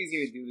curious if he's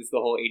going to do this the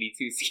whole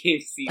 82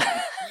 game season.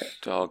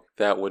 Dog,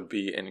 that would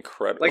be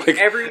incredible. Like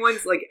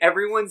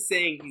everyone's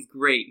saying he's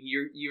great.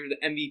 You're the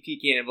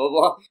MVP candidate. Blah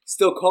blah.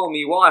 Still calling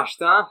me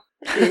washed, huh?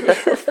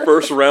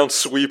 First round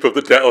sweep of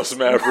the Dallas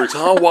Mavericks.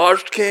 Huh,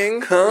 washed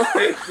king? Huh?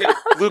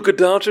 Luka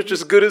Doncic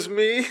as good as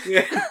me?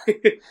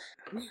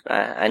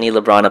 I need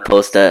LeBron to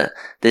post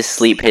this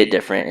sleep hit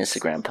different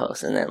Instagram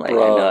post, and then like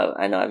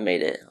I know I've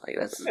made it. Like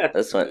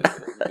that's what.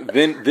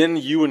 Then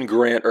you and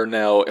Grant are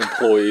now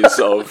employees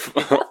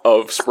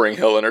of Spring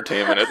Hill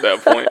Entertainment at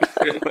that point.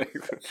 Like,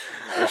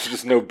 there's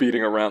just no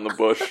beating around the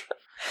bush.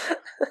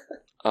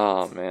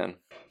 Oh man.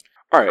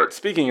 All right.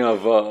 Speaking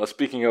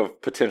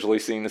of potentially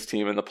seeing this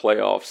team in the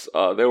playoffs,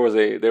 there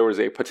was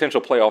a potential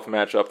playoff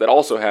matchup that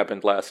also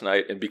happened last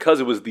night, and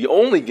because it was the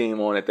only game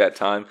on at that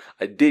time,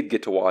 I did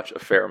get to watch a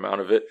fair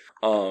amount of it.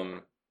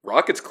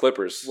 Rockets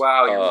Clippers.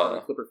 Wow, you're more of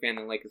a Clipper fan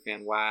than Laker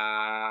fan.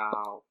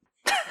 Wow.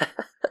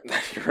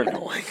 You're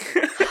annoying.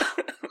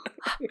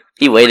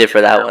 He waited for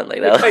that one.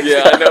 Like that.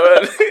 Yeah, I know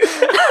it.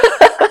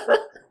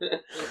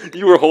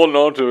 You were holding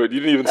on to it. You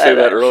didn't even say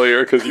that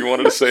earlier because you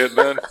wanted to say it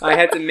then. I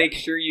had to make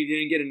sure you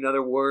didn't get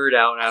another word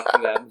out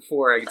after that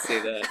before I could say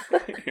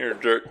that. You're a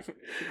jerk.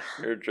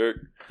 You're a jerk.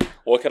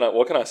 What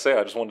can I say?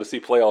 I just wanted to see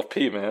playoff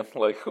P, man.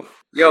 Like,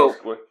 yo,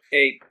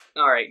 hey,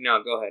 all right,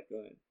 no, go ahead.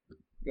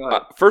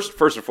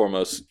 First and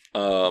foremost,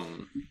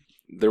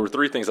 there were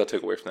 3 things I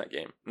took away from that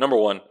game. Number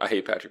 1, I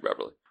hate Patrick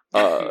Beverley.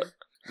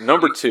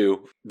 Number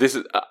 2,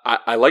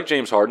 I like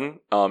James Harden,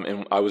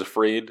 and I was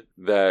afraid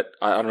that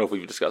I don't know if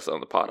we've discussed that on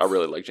the pod. I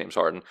really like James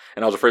Harden,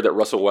 and I was afraid that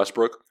Russell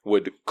Westbrook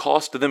would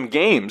cost them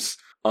games,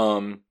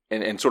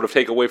 and sort of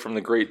take away from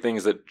the great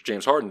things that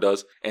James Harden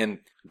does, and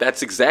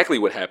that's exactly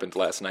what happened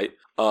last night.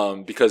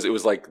 Because it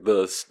was like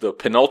the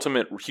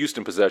penultimate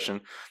Houston possession.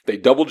 They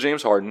doubled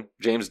James Harden.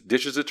 James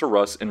dishes it to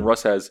Russ, and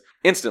Russ has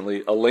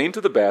instantly a lane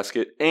to the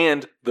basket,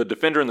 and the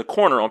defender in the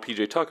corner on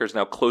PJ Tucker is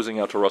now closing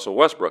out to Russell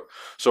Westbrook.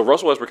 So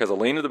Russell Westbrook has a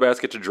lane to the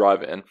basket to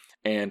drive in,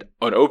 and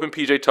an open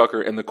PJ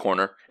Tucker in the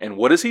corner. And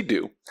what does he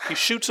do? He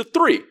shoots a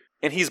 3,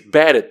 and he's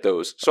bad at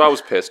those. So I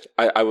was pissed.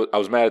 I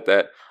was mad at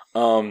that.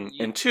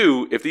 And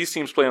 2, if these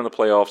teams play in the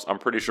playoffs, I'm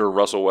pretty sure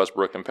Russell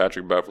Westbrook and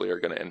Patrick Beverley are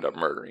going to end up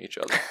murdering each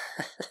other.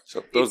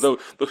 So those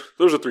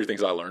are 3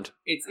 things I learned.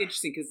 It's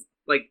interesting because,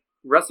 like,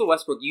 Russell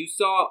Westbrook, you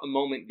saw a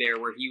moment there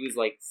where he was,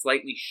 like,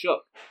 slightly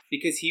shook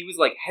because he was,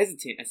 like,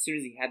 hesitant as soon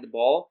as he had the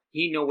ball.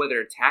 He didn't know whether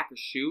to attack or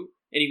shoot,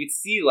 and you could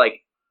see,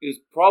 like, it was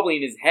probably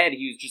in his head.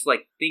 He was just,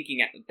 like,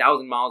 thinking at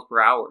 1,000 miles per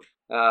hour.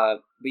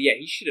 But yeah,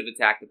 he should have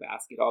attacked the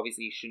basket.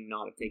 Obviously, he should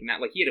not have taken that.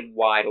 Like, he had a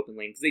wide open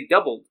lane because they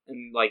doubled,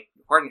 and like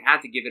Harden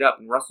had to give it up,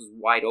 and Russ was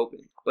wide open.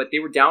 But they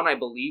were down, I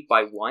believe,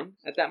 by 1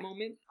 at that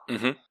moment.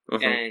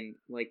 And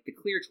like the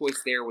clear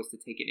choice there was to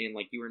take it in.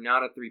 Like, you were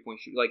not a 3-point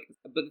shooter. Like,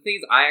 but the thing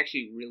is, I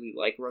actually really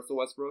like Russell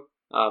Westbrook.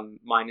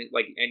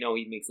 Like, I know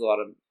he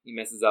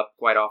messes up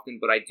quite often,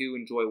 but I do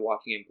enjoy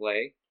watching him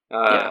play.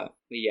 But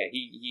yeah,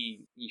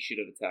 he should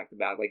have attacked the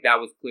basket. Like, that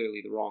was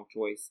clearly the wrong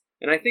choice.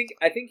 And I think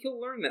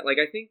he'll learn that. Like,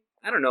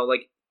 I don't know,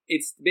 like,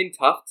 it's been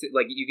tough to,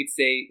 like, you could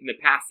say in the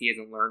past he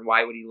hasn't learned.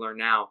 Why would he learn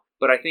now?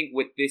 But I think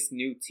with this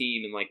new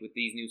team and, like, with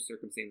these new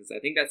circumstances, I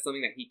think that's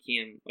something that he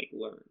can, like,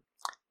 learn.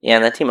 Yeah,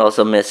 and that team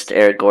also missed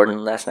Eric Gordon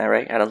last night,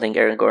 right? I don't think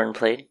Eric Gordon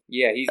played.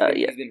 Yeah, he's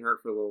been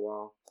hurt for a little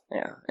while.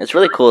 Yeah, it's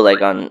really cool,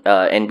 like, on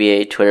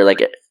NBA Twitter, like,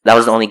 that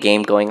was the only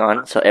game going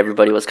on, so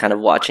everybody was kind of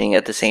watching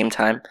at the same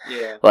time.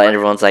 Yeah. Well,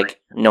 everyone's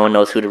like, no one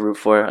knows who to root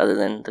for other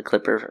than the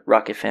Clipper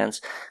Rocket fans,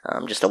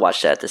 just to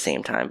watch that at the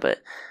same time. But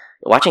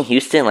watching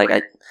Houston, like,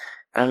 I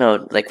don't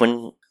know, like,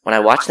 when I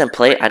watch them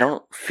play, I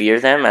don't fear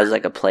them as,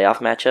 like, a playoff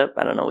matchup.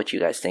 I don't know what you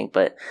guys think,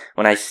 but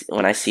when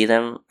I see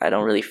them, I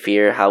don't really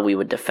fear how we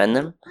would defend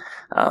them.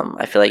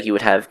 I feel like you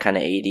would have kind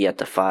of AD at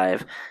the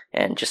 5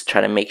 and just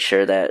try to make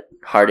sure that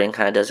Harden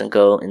kind of doesn't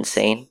go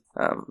insane.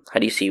 How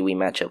do you see we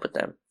match up with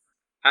them?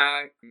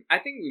 I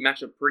think we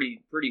match up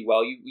pretty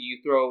well. You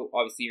throw,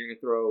 obviously you're going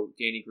to throw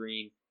Danny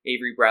Green,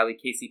 Avery Bradley,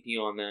 KCP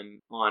on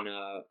them, on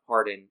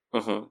Harden.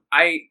 Mm-hmm.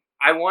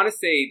 I want to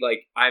say,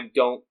 like, I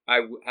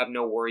have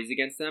no worries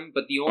against them,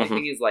 but the only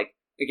thing is, like,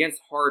 against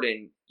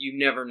Harden, you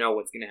never know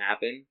what's going to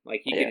happen.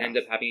 Like, he could end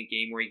up having a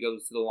game where he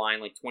goes to the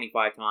line, like,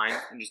 25 times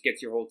and just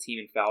gets your whole team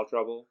in foul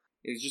trouble.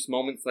 It's just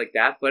moments like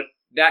that, but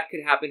that could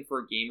happen for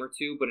a game or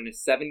 2, but in a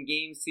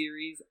 7-game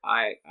series,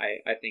 I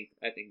think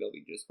they'll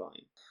be just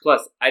fine.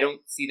 Plus, I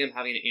don't see them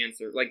having an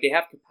answer. Like, they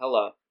have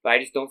Capella, but I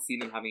just don't see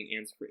them having an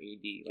answer for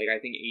AD. Like, I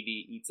think AD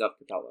eats up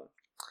Capella.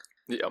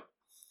 Yeah.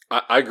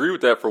 I agree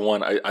with that for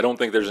one. I don't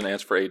think there's an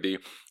answer for AD.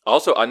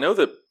 Also, I know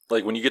that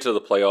like when you get to the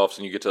playoffs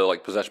and you get to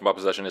like possession by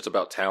possession, it's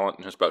about talent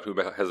and it's about who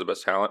has the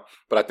best talent.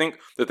 But I think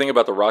the thing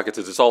about the Rockets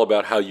is it's all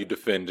about how you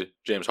defend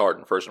James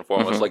Harden first and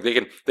foremost. Mm-hmm. Like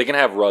they can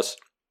have Russ,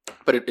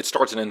 but it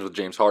starts and ends with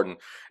James Harden,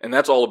 and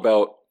that's all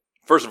about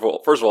first of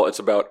all it's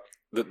about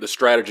the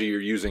strategy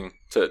you're using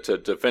to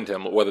defend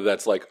him. Whether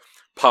that's like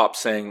Pop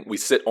saying we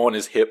sit on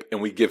his hip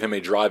and we give him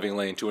a driving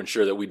lane to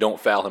ensure that we don't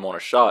foul him on a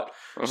shot,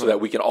 so that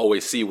we can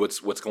always see what's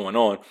going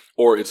on,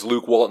 or it's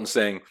Luke Walton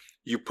saying,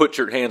 you put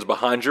your hands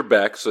behind your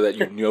back so that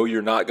you know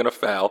you're not going to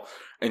foul,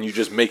 and you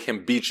just make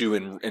him beat you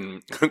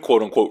in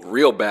quote unquote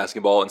real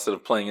basketball instead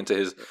of playing into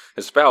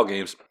his foul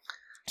games.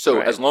 So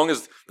right. as long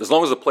as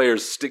the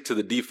players stick to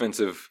the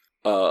defensive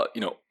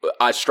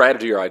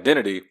strategy or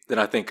identity, then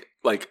I think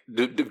like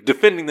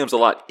defending them's a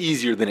lot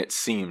easier than it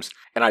seems.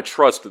 And I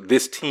trust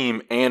this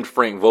team and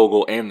Frank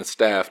Vogel and the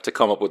staff to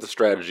come up with a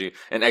strategy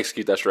and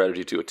execute that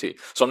strategy to a T.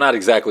 So I'm not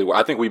exactly where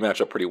I think we match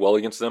up pretty well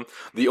against them.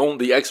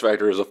 The X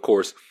factor is, of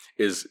course,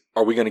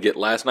 are we going to get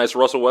last night's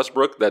Russell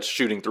Westbrook that's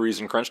shooting threes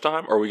in crunch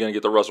time, or are we going to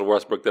get the Russell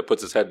Westbrook that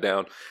puts his head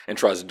down and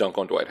tries to dunk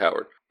on Dwight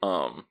Howard?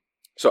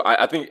 So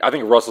I think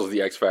Russell's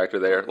the X factor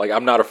there. Like,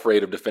 I'm not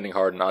afraid of defending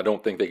Harden. I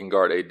don't think they can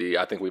guard AD.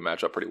 I think we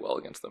match up pretty well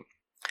against them.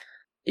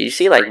 Did you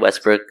see like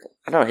Westbrook?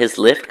 I don't know. His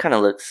lift kind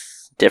of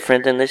looks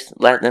different than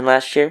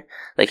last year.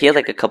 Like he had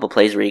like a couple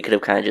plays where he could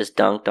have kind of just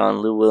dunked on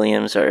Lou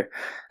Williams, or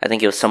I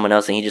think it was someone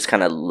else, and he just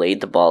kind of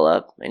laid the ball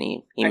up and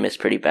he missed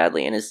pretty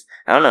badly. And his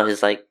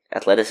like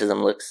athleticism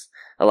looks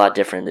a lot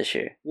different this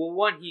year.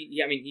 Well,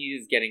 he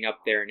is getting up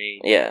there in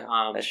age. Yeah,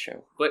 that's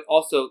true. But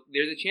also,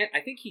 there's a chance. I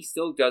think he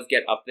still does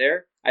get up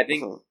there. I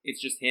think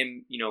it's just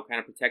him, kind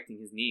of protecting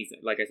his knees.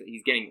 Like I said,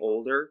 he's getting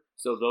older,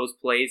 so those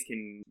plays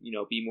can,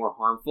 be more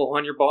harmful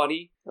on your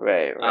body.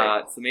 Right.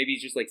 So maybe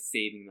he's just like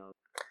saving those.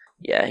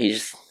 Yeah,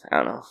 I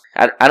don't know.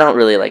 I don't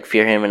really like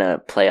fear him in a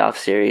playoff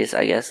series.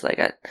 I guess like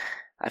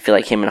I feel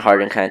like him and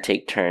Harden kind of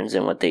take turns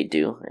in what they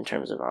do in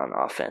terms of on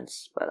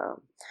offense. But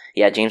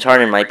yeah, James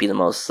Harden might be the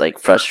most like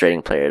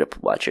frustrating player to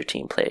watch your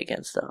team play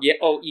against, though. Yeah,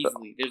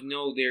 easily.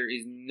 There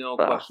is no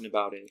question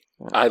about it.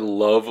 I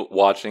love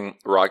watching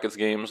Rockets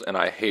games, and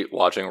I hate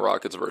watching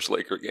Rockets versus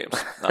Laker games.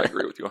 I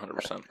agree with you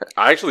 100%.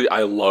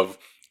 I love.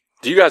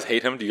 Do you guys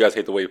hate him? Do you guys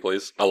hate the way he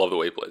plays? I love the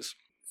way he plays.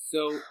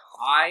 So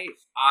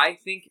I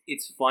think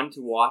it's fun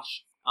to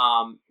watch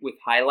with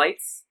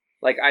highlights.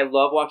 Like, I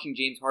love watching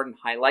James Harden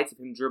highlights of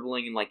him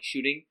dribbling and, like,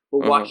 shooting.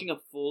 But watching a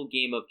full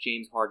game of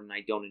James Harden,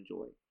 I don't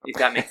enjoy. If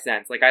that makes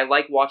sense. Like, I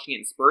like watching it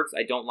in spurts.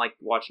 I don't like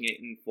watching it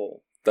in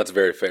full. That's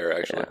very fair,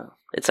 actually. Yeah.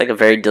 It's, like, a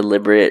very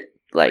deliberate,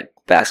 like,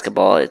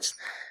 basketball.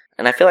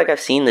 And I feel like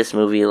I've seen this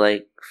movie,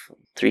 like,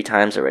 3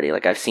 times already.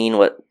 Like, I've seen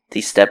what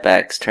these step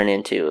backs turn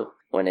into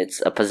when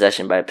it's a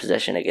possession by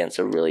possession against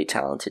a really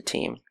talented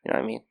team. You know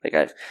what I mean? Like,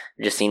 I've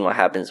just seen what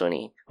happens when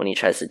he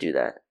tries to do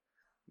that.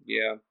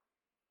 Yeah.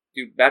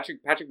 Dude,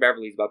 Patrick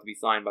Beverley's about to be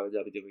signed by the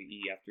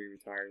WWE after he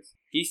retires.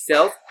 He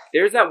sells.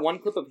 There's that one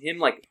clip of him,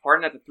 like,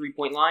 Harden at the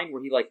 3-point line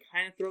where he, like,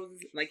 kind of throws his,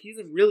 like, he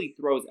doesn't really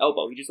throw his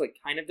elbow. He just, like,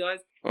 kind of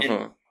does.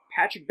 And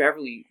Patrick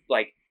Beverley,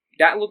 like,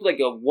 that looked like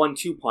a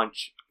 1-2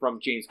 punch from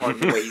James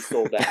Harden the way he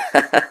sold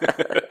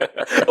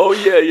that. Oh,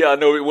 yeah, I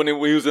know when he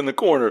was in the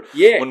corner.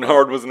 Yeah. When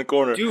Harden was in the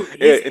corner. Dude,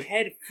 his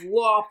head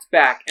flopped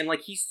back, and,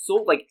 like, he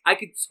sold, like, I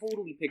could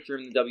totally picture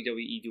him in the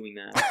WWE doing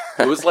that.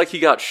 It was like he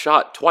got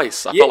shot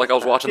twice. I felt like I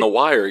was watching The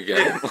Wire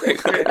again.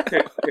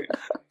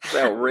 It's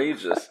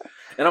outrageous.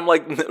 And I'm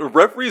like,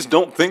 referees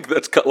don't think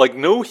that's, like,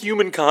 no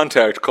human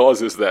contact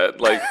causes that.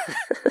 Like,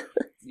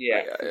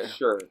 yeah, for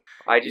sure.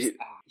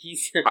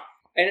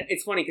 And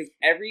it's funny because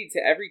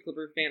to every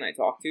Clipper fan I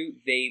talk to,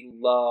 they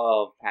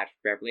love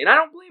Patrick Beverley, and I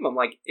don't blame them.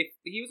 Like, if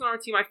he was on our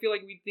team, I feel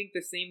like we'd think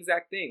the same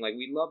exact thing. Like,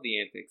 we love the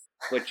antics,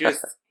 but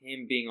just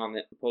him being on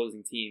the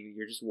opposing team,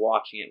 you're just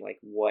watching it like,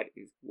 what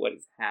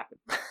is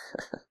happening?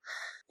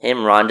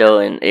 Him, Rondo,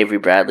 and Avery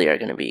Bradley are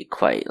going to be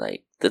quite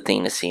like the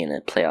thing to see in a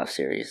playoff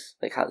series,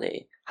 like how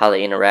they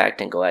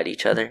interact and go at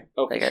each other.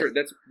 Oh, for sure.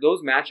 That's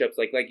those matchups,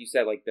 like you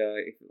said, like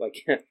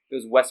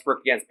those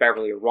Westbrook against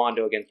Beverly or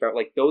Rondo against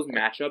Beverly. Like, those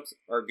matchups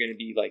are going to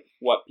be like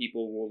what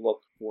people will look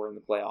for in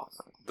the playoffs.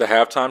 The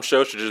halftime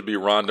show should just be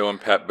Rondo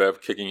and Pat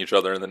Bev kicking each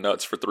other in the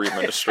nuts for 3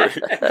 minutes straight.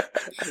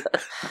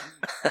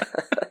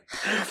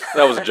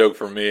 That was a joke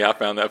for me. I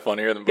found that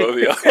funnier than both of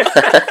y'all.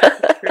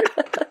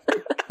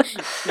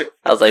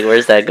 I was like,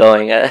 "Where's that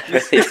going?" I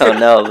really don't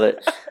know,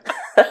 but.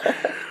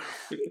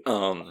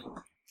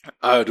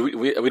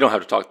 We don't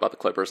have to talk about the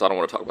Clippers. I don't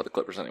want to talk about the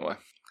Clippers anyway.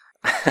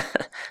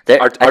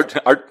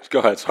 Go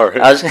ahead. Sorry.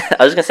 I was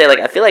gonna say, like,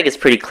 I feel like it's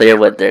pretty clear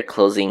what their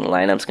closing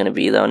lineup's gonna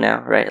be though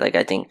now, right? Like,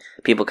 I think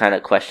people kind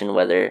of question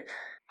whether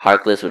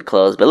Harkless would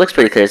close, but it looks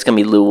pretty clear. It's gonna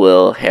be Lou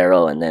Will,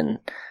 Harrell, and then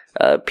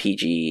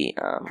PG,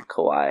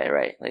 Kawhi,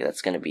 right? Like,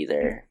 that's gonna be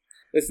their.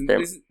 Listen,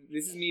 this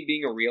is me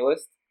being a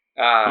realist.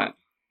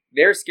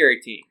 They're a scary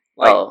team.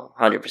 Like,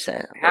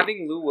 100%.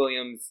 Having Lou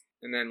Williams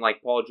and then,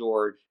 like, Paul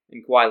George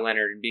and Kawhi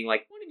Leonard and being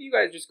like, why don't you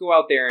guys just go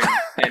out there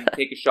and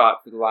take a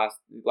shot for the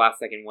last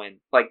second win?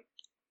 Like,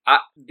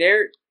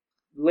 their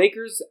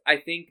Lakers, I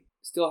think,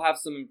 still have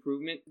some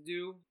improvement to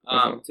do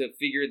to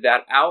figure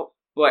that out.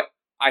 But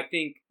I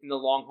think in the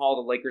long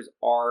haul, the Lakers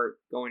are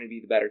going to be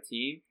the better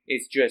team.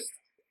 It's just,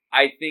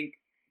 I think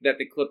that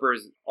the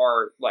Clippers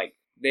are, like,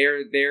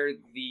 they're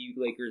the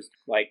Lakers,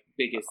 like,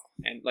 biggest,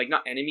 and like,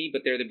 not enemy,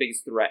 but they're the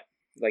biggest threat,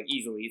 like,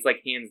 easily. It's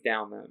like hands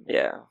down them.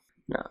 Yeah.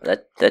 No,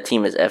 that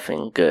team is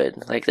effing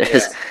good. Like,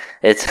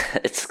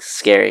 it's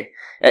scary.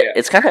 Yeah.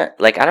 It's kind of,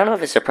 like, I don't know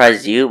if it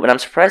surprised you, but I'm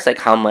surprised, like,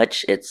 how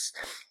much it's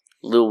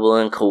Lou Will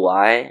and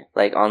Kawhi,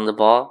 like, on the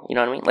ball. You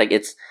know what I mean? Like,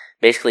 it's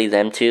basically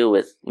them two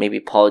with maybe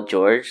Paul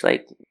George,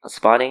 like,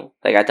 spotting.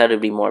 Like, I thought it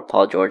would be more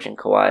Paul George and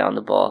Kawhi on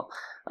the ball.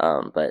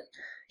 But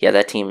yeah,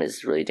 that team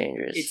is really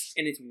dangerous.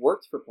 It's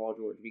worked for Paul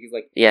George because,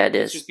 like, yeah, it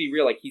let's is. just be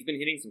real. Like, he's been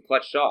hitting some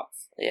clutch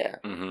shots. Yeah.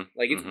 Mm-hmm.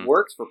 Like, it's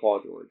worked for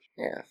Paul George.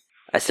 Yeah.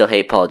 I still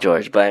hate Paul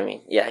George, but I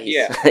mean, yeah,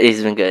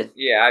 he's been good.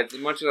 Yeah, as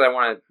much as I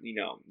want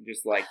to,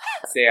 just, like,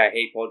 say I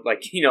hate Paul,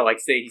 like, like,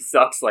 say he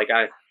sucks, like,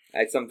 I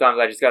sometimes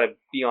I just gotta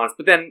be honest.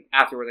 But then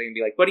afterwards I can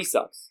be like, but he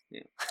sucks.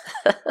 Yeah.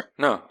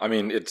 No, I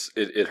mean,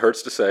 it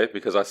hurts to say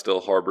because I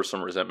still harbor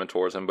some resentment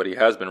towards him, but he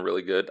has been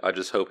really good. I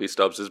just hope he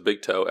stubs his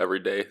big toe every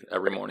day,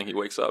 every morning he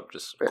wakes up.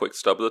 Just a quick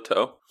stub of the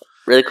toe.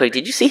 Really quick,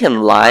 did you see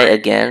him lie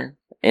again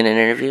in an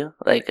interview?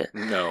 Like,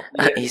 no.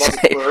 He's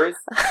Spurs?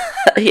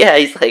 Yeah,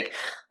 he's like,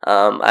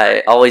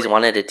 I always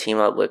wanted to team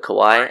up with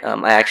Kawhi.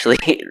 I actually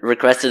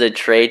requested a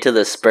trade to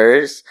the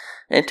Spurs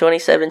in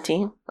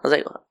 2017. I was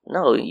like,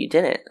 no, you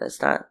didn't.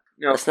 That's not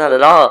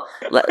at all.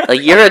 Like, a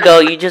year ago,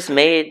 you just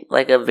made,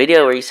 like, a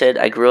video where you said,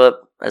 I grew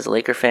up as a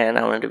Laker fan.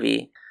 I wanted to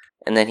be,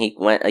 and then he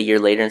went a year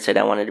later and said,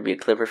 I wanted to be a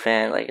Clipper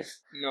fan. Like,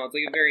 no, it's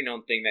like a very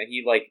known thing that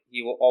he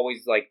will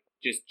always, like,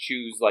 just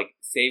choose, like,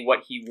 say what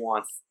he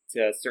wants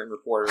to certain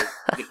reporters,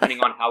 depending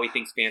on how he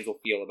thinks fans will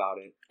feel about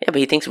it. Yeah, but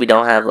he thinks we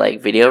don't have,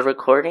 like, video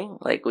recording.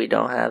 Like, we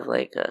don't have,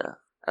 like,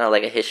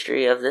 a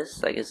history of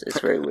this. Like, it's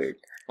very weird.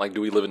 Like, do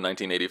we live in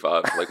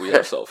 1985? Like, we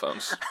have cell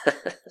phones.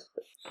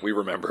 We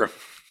remember.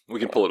 We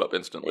can pull it up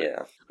instantly.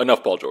 Yeah.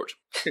 Enough, Paul George.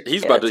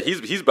 He's about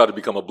to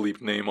become a bleep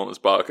name on this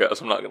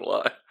podcast. I'm not gonna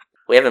lie.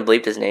 We haven't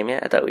bleeped his name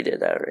yet. I thought we did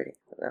that already.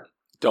 No.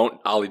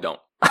 Don't, Ollie. Don't.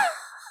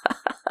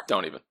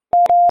 Don't even.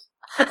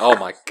 Oh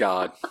my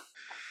God.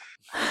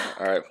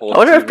 All right. I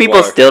wonder if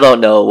people still don't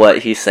know what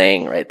he's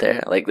saying right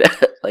there. Like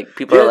that. Like,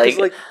 people are like,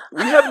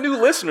 we have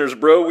new listeners,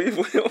 bro. We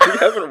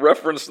haven't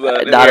referenced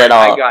that. Not at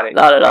all. I got it.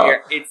 Not at all.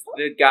 It's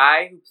the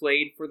guy who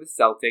played for the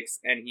Celtics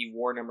and he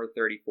wore number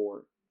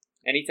 34.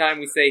 Anytime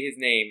we say his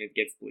name, it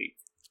gets bleeped.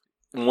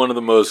 One of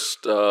the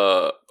most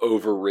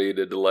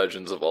overrated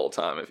legends of all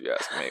time, if you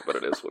ask me, but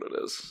it is what it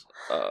is.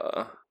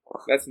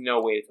 That's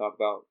no way to talk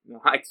about.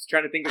 I was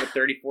trying to think of a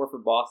 34 for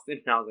Boston,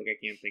 and I was like, I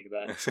can't think of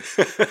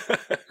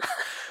that.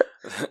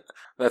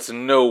 That's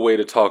no way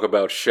to talk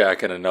about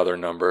Shaq and another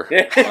number.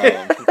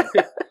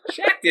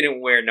 Shaq didn't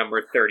wear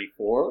number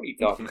 34. What are you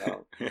talking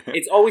about?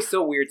 It's always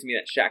so weird to me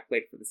that Shaq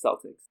played for the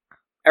Celtics.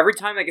 Every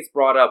time that gets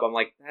brought up, I'm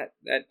like,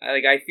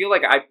 I feel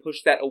like I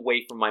pushed that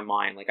away from my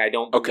mind. Like, I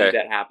don't believe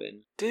that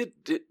happened.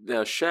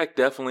 Shaq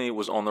definitely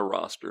was on the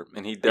roster,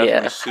 and he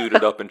definitely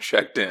suited up and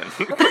checked in.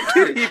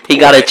 He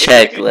got a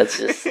check. Let's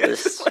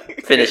just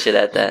finish it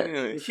at that.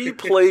 Yeah, he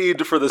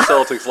played for the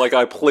Celtics like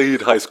I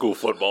played high school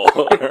football.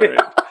 All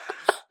right.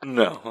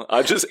 No,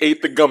 I just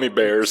ate the gummy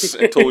bears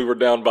until we were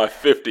down by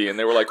 50, and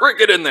they were like, "Rick,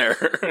 get in there!"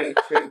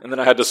 And then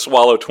I had to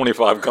swallow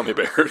 25 gummy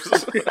bears.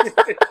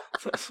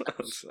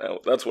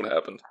 That's what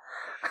happened.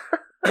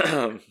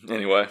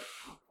 Anyway,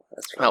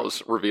 that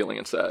was revealing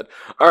and sad.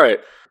 All right,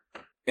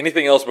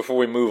 anything else before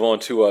we move on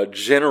to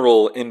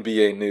general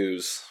NBA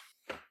news?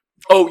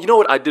 Oh, you know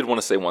what? I did want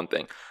to say one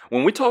thing.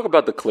 When we talk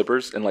about the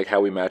Clippers and like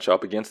how we match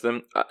up against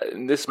them,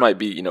 and this might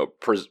be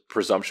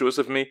presumptuous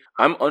of me.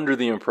 I'm under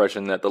the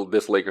impression that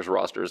this Lakers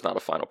roster is not a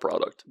final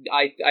product.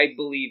 I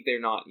believe they're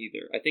not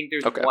either. I think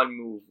there's one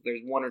move. There's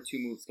one or two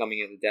moves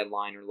coming at the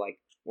deadline, or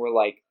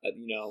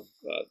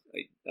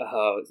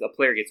a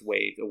player gets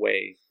waived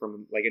away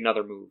from like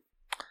another move.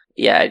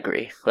 Yeah, I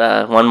agree.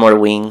 One more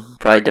wing,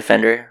 probably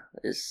defender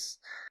is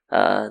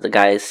the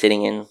guy is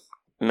sitting in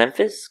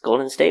Memphis,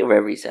 Golden State,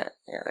 wherever he's at.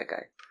 Yeah, that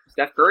guy.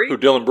 Steph Curry? Who,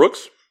 Dylan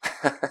Brooks?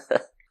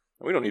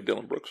 We don't need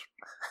Dylan Brooks.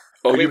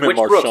 Oh, you meant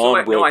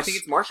Marshawn Brooks. No, I think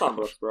it's Marshawn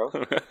Brooks, bro.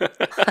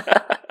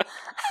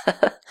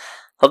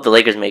 Hope the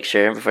Lakers make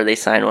sure before they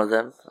sign one of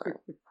them.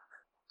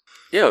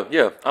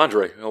 Yeah,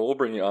 Andre. We'll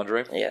bring you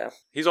Andre. Yeah.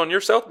 He's on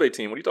your South Bay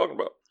team. What are you talking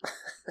about?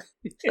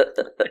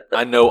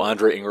 I know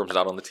Andre Ingram's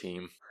not on the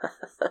team.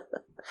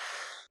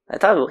 I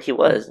thought he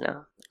was,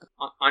 no?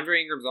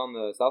 Andre Ingram's on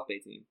the South Bay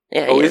team.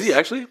 Yeah. Oh, is he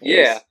actually?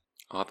 Yeah.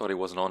 Oh, I thought he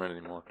wasn't on it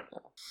anymore.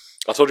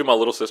 I told you my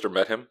little sister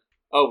met him.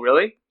 Oh,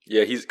 really?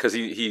 Yeah, he's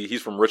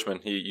from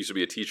Richmond. He used to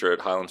be a teacher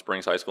at Highland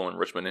Springs High School in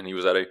Richmond, and he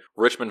was at a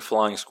Richmond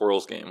Flying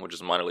Squirrels game, which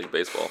is minor league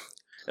baseball.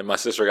 And my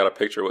sister got a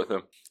picture with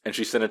him, and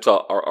she sent it to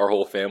our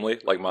whole family,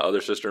 like my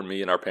other sister,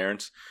 me, and our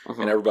parents.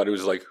 Mm-hmm. And everybody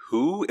was like,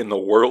 "Who in the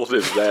world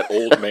is that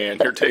old man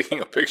you're taking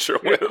a picture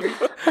with?"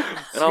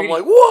 And I'm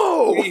like,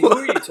 "Whoa! Who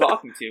are you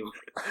talking to?"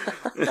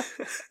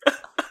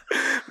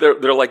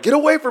 they're like, get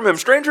away from him,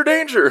 stranger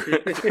danger.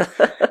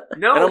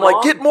 No, and I'm Mom.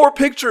 like, get more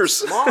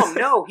pictures. Mom,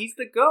 no, he's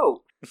the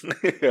GOAT.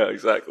 Yeah,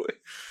 exactly.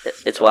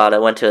 It's wild. I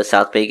went to a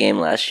South Bay game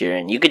last year,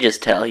 and you could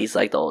just tell he's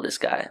like the oldest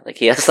guy. Like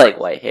he has like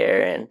white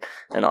hair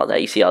and all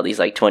that. You see all these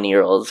like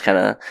 20-year-olds kind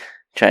of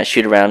trying to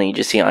shoot around, and you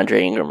just see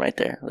Andre Ingram right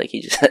there. Like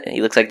he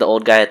looks like the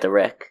old guy at the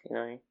rec. You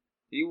know what I mean?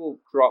 He will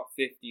drop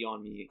 50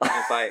 on me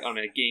if on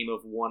a game of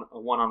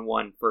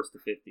one-on-one first to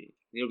 50.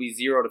 It'll be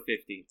 0 to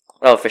 50.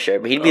 Oh, for sure.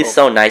 But he'd be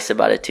so nice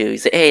about it too.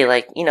 He's like, hey,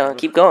 like, you know,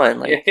 keep going.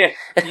 Like, yeah.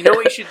 You know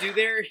what you should do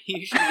there?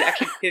 You should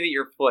actually pivot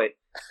your foot.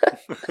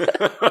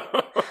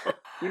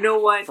 You know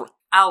what?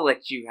 I'll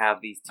let you have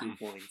these 2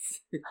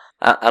 points.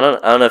 I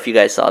don't know if you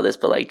guys saw this,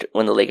 but like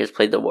when the Lakers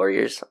played the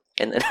Warriors,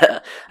 and then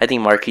I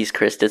think Marquise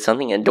Chris did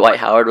something, and Dwight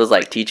Howard was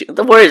like teaching.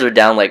 The Warriors were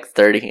down like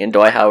 30, and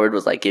Dwight Howard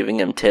was like giving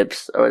him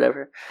tips or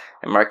whatever.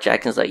 And Mark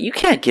Jackson's like, you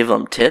can't give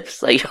him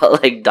tips, like y'all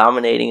like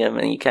dominating him,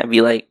 and you can't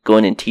be like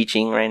going and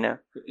teaching right now.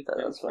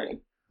 That's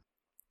funny.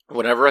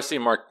 Whenever I see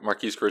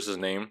Marquise Chris's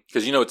name,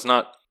 because you know it's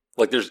not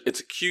like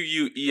it's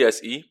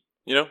Quese,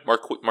 you know,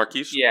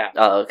 Marquise. Yeah.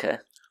 Oh, okay.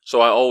 So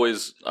I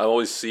always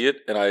see it,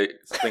 and I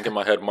think in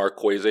my head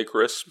Marquese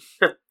Chris,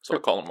 so I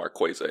call him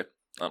Marquese.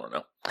 I don't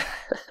know.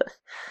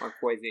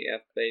 Marquese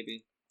F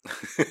baby.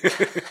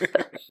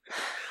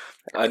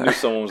 I knew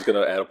someone was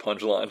gonna add a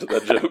punchline to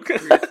that joke.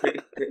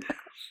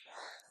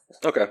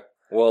 Okay,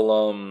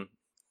 well,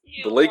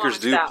 the Lakers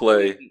do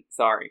play.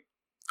 Sorry.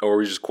 Oh, are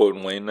we just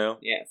quoting Wayne now?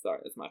 Yeah, sorry,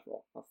 that's my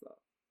fault.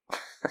 Are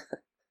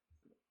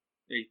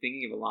you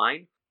thinking of a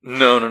line?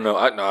 No.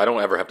 I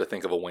don't ever have to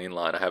think of a Wayne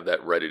line. I have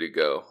that ready to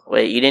go.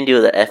 Wait, you didn't do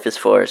the F is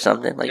for or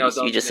something? Like No,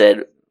 you just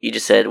said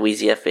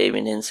Weezy F baby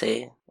and didn't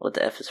say what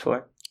the F is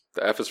for?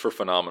 The F is for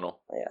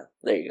phenomenal. Yeah,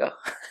 there you go.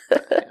 Yeah,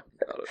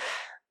 got it.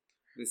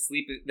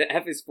 The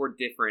F is for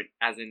different,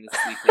 as in the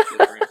sleep is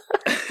different.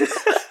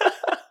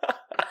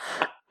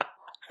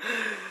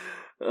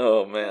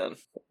 Oh man.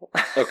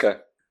 Okay.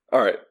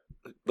 All right.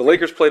 The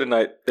Lakers play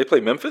tonight. They play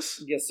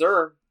Memphis? Yes,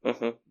 sir.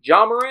 Mm-hmm.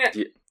 Ja Morant.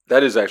 Yeah,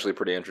 that is actually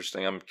pretty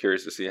interesting. I'm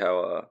curious to see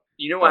how.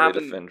 You know what how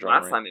happened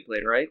last time they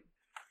played, right?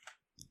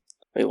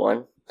 We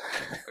won.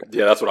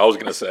 Yeah, that's what I was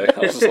gonna say. I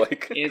was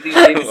like,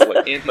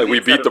 Anthony we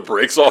beat the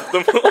brakes off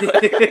them.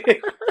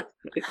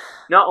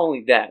 Not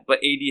only that, but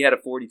AD had a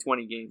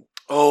 40-20 game.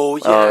 Oh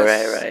yes. Oh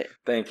right.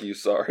 Thank you.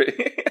 Sorry.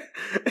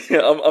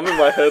 Yeah, I'm in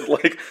my head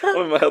like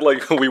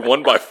we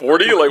won by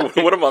 40. Like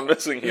what am I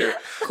missing here?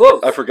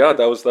 Close. I forgot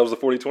that was the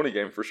 40-20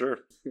 game for sure.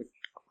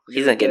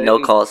 He's gonna get no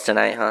calls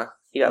tonight, huh?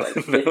 He got like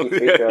 50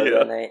 free throws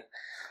that night.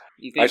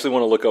 I actually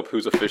want to look up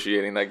who's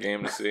officiating that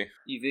game to see.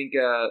 You think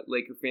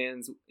Laker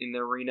fans in the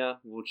arena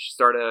will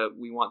start a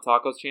 "We Want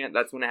Tacos" chant?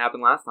 That's when it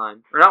happened last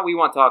time, or not? We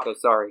want tacos.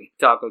 Sorry,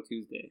 Taco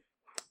Tuesday.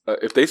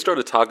 If they start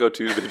a Taco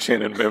Tuesday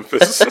chant in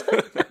Memphis,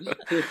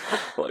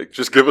 like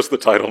just give us the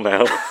title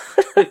now.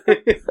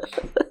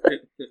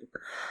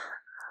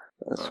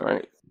 That's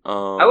right.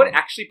 I would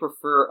actually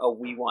prefer a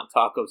 "We Want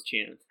Tacos"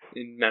 chant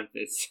in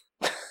Memphis.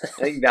 I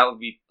think that would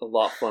be a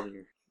lot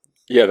funnier.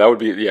 Yeah, that would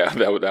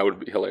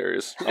be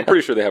hilarious. I'm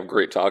pretty sure they have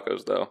great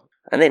tacos though.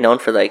 Aren't they known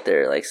for like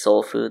their like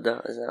soul food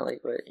though? Isn't that like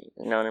what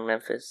known in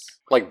Memphis?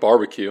 Like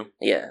barbecue.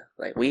 Yeah,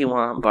 like we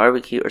want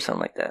barbecue or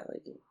something like that.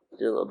 Like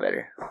do a little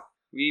better.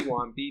 We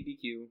want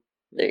BBQ.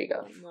 There you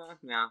go.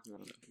 No.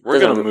 We're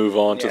gonna move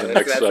on to the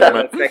next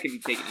segment. That can be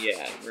taken.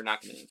 Yeah, we're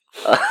not gonna.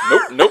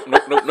 Nope.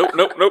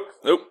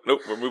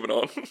 We're moving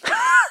on.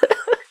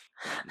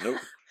 Nope.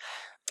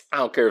 I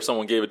don't care if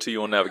someone gave it to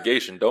you on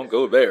navigation. Don't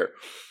go there.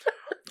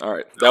 All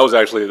right. That was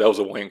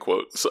a Wayne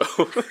quote. So,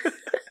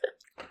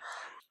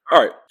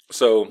 all right.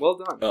 So, well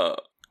done.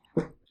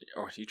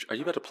 Are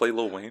you about to play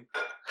Lil Wayne?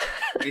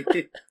 He's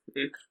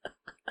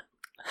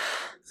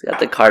got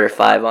the Carter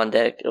 5 on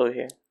deck over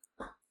here.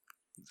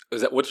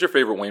 What's your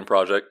favorite Wayne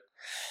project?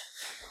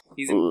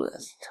 Ooh,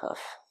 that's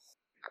tough.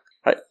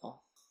 All right.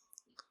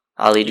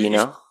 Ollie, do you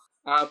know?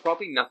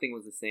 Probably Nothing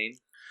Was the Same.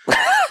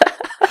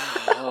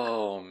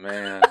 Oh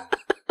man.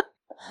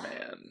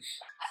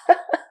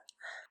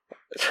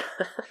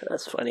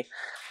 That's funny.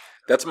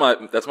 That's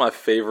my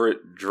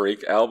favorite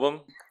Drake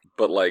album,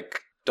 but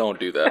like, don't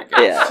do that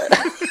again. Yeah.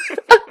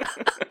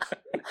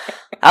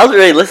 I was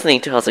really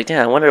listening to it. I was like,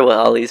 damn, I wonder what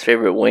Ollie's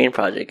favorite Wayne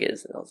project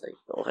is. And I was like,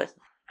 what?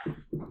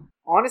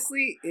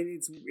 Honestly,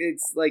 it's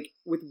like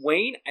with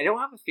Wayne, I don't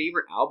have a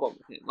favorite album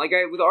with him. Like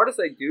with artists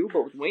I do,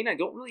 but with Wayne, I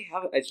don't really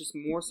have. It's just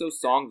more so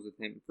songs with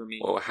him for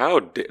me. Well, how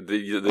the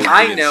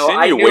I know.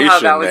 I knew how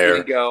that was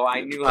going to go.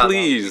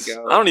 Please,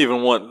 I don't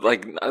even want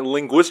like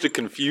linguistic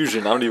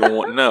confusion. I don't even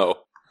want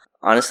no.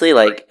 Honestly,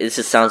 like it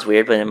just sounds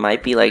weird, but it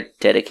might be like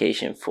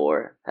Dedication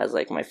 4 has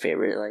like my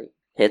favorite like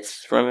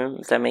hits from him.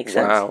 If that makes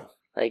sense. Wow.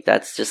 Like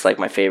that's just like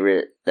my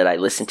favorite that I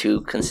listen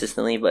to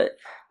consistently, but.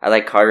 I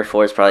like Carter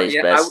 4 is probably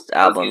his best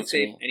album. I was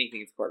say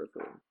anything is Carter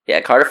 4. Yeah,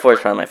 Carter 4 is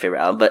probably my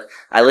favorite album, but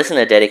I listen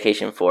to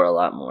Dedication 4 a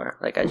lot more.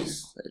 Like I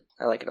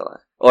like it a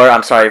lot. Or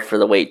I'm sorry for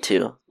the Wait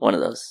 2, one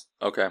of those.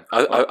 Okay,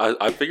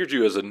 I figured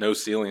you as a no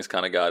ceilings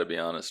kind of guy, to be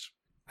honest.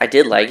 I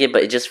did like it,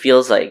 but it just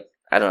feels like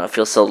I don't know. It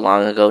feels so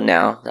long ago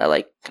now that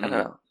like I don't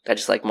know. I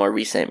just like more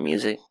recent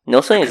music.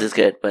 No Swings is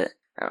good, but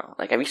I don't know.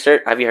 Like,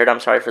 have you heard I'm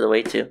Sorry for the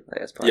Wait too? Like,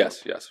 that's probably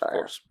Yes, of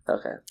course.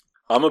 Okay.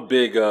 I'm a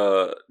big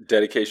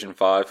Dedication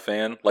 5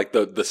 fan. Like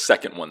the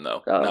second one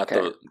though, not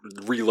the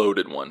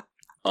reloaded one.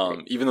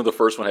 Even though the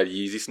first one had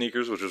Yeezy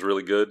sneakers, which was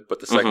really good, but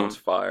the second one's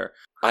fire.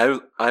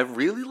 I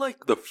really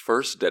like the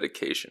first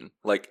Dedication.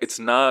 Like it's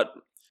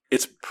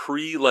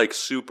pre like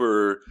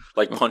super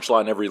like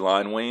punchline every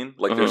line Wayne.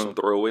 Like there's some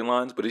throwaway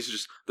lines, but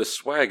the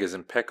swag is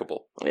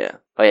impeccable. Yeah.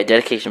 Oh yeah,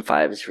 Dedication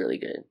 5 is really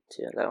good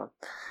too. That one.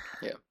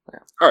 Yeah.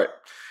 All right.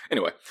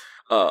 Anyway,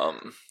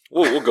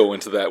 we'll go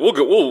into that.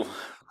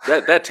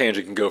 That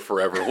tangent can go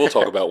forever. We'll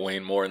talk about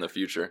Wayne more in the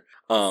future.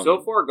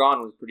 So Far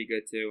Gone was pretty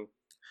good too.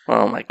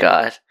 Oh my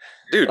god,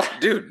 dude, what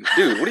are you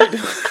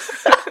doing?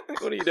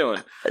 What are you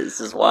doing?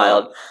 This is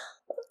wild.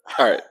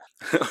 All right,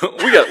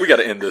 we got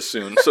to end this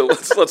soon. So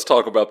let's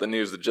talk about the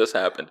news that just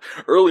happened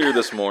earlier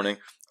this morning.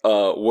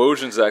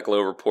 Woj and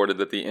Lowe reported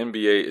that the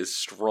NBA is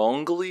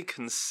strongly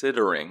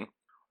considering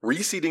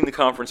reseeding the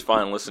conference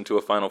finalists into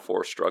a Final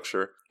Four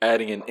structure,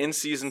 adding an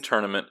in-season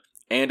tournament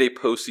and a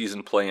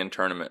postseason play-in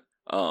tournament.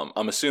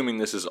 I'm assuming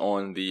this is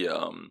on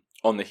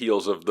the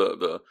heels of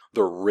the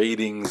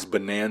ratings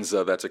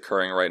bonanza that's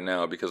occurring right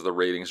now because the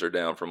ratings are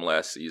down from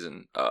last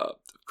season.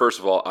 First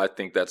of all, I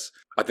think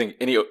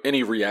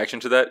any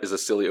reaction to that is a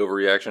silly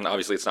overreaction.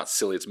 Obviously, it's not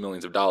silly; it's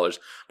millions of dollars.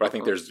 But I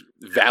think there's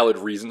valid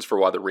reasons for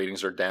why the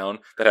ratings are down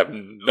that have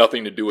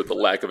nothing to do with the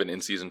lack of an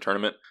in-season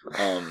tournament.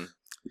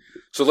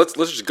 So let's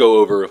just go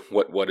over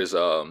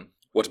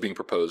what's being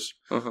proposed.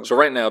 So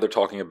right now they're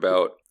talking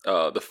about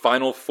the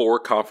final 4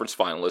 conference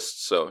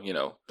finalists. So, you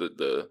know,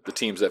 the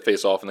teams that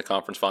face off in the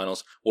conference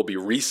finals will be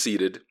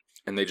reseeded,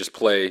 and they just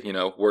play, you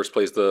know, worst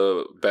plays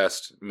the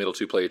best, middle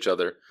 2 play each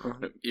other,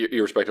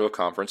 irrespective of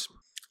conference.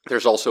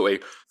 There's also a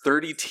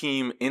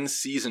 30-team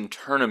in-season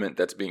tournament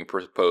that's being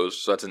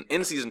proposed. So that's an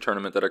in-season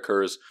tournament that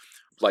occurs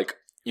like,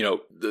 you know,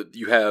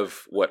 you have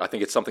I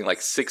think it's something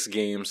like 6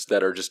 games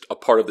that are just a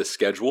part of the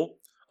schedule.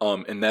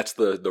 And that's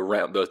the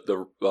round,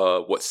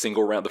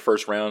 single round, the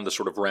first round, the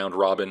sort of round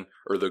robin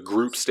or the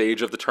group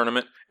stage of the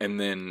tournament, and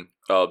then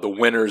the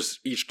winners,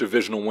 each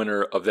divisional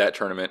winner of that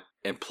tournament,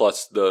 and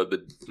plus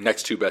the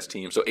next 2 best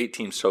teams, so 8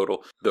 teams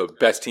total. The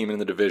best team in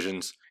the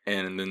divisions,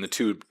 and then the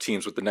 2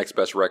 teams with the next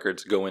best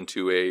records go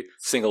into a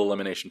single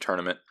elimination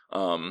tournament.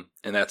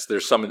 And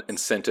there's some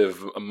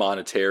incentive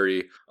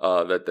monetary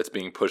that's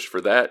being pushed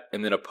for that,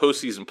 and then a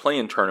postseason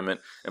play-in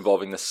tournament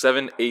involving the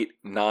 7, 8,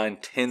 9,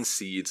 10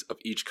 seeds of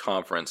each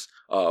conference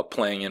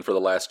playing in for the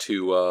last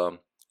two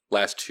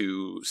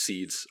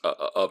seeds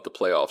of the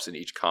playoffs in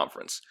each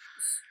conference.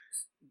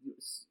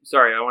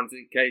 Sorry,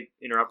 can I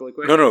interrupt really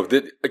quick? No,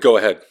 go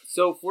ahead.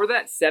 So for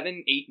that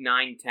 7, 8,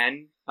 9,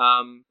 10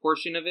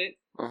 portion of it,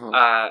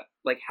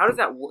 like how does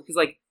that work? Because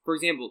like, for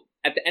example,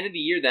 at the end of the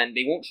year then,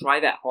 they won't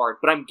try that hard,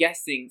 but I'm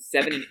guessing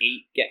 7 and 8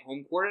 get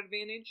home court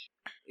advantage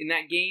in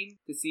that game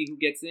to see who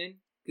gets in?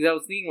 Because I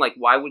was thinking like,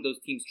 why would those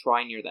teams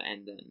try near the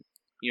end then?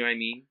 You know what I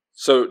mean?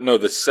 So no,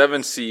 the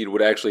 7 seed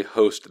would actually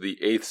host the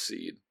 8th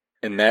seed.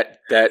 And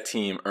that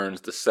team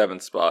earns the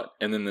 7th spot.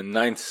 And then the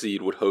 9th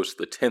seed would host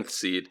the 10th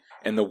seed.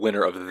 And the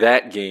winner of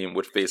that game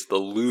would face the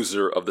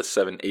loser of the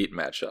 7-8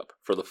 matchup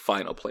for the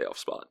final playoff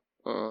spot.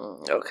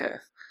 Okay.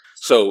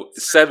 So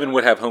 7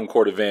 would have home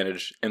court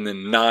advantage, and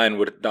then 9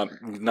 would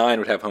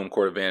have home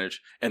court advantage,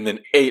 and then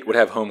 8 would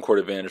have home court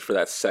advantage for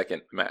that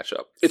second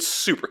matchup. It's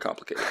super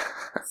complicated.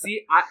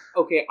 See, I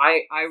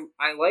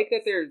like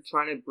that they're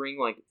trying to bring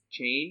like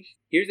change.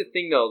 Here's the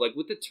thing though, like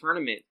with the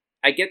tournament,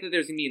 I get that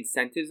there's gonna be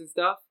incentives and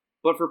stuff,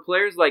 but for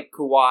players like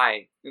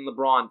Kawhi and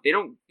LeBron, they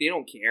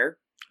don't care.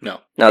 No,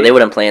 they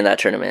wouldn't play in that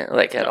tournament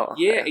like at all.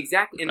 Yeah,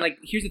 exactly. And like,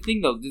 here's the thing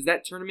though: does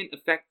that tournament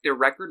affect their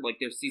record, like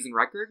their season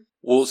record?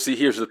 Well, see,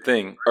 here's the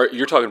thing: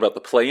 you're talking about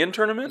the play-in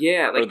tournament,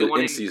 yeah, like or the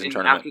one in-season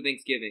tournament after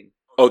Thanksgiving.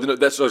 Oh,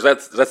 that's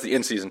the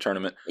in-season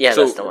tournament. Yeah,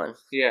 so, that's the one.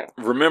 Yeah.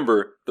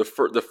 Remember the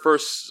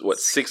first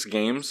 6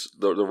 games,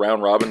 the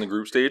round robin, the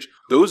group stage.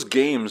 Those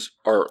games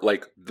are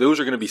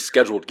going to be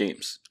scheduled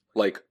games,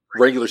 like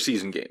regular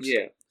season games.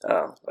 Yeah.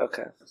 Oh,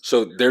 okay.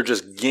 So they're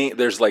just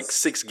there's like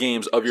 6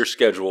 games of your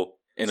schedule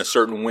in a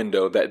certain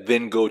window that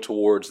then go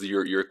towards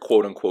your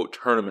quote unquote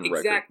tournament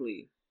record.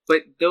 Exactly.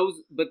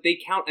 But they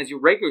count as your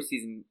regular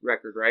season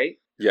record, right?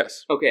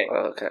 Yes. Okay.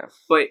 Okay.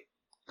 But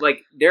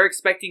like they're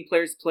expecting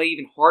players to play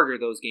even harder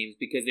those games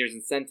because there's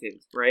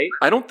incentives, right?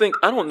 I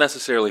don't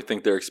necessarily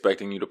think they're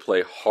expecting you to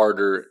play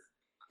harder.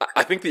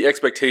 I think the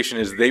expectation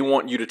is they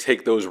want you to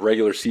take those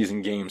regular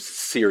season games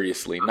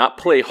seriously, not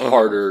play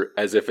harder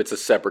as if it's a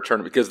separate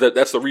tournament, because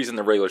that's the reason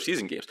they're regular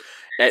season games.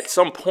 At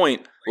some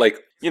point,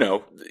 like, you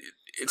know,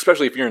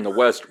 especially if you're in the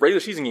West,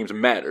 regular season games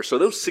matter. So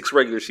those 6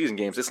 regular season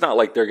games, it's not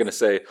like they're going to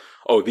say,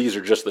 oh, these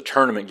are just the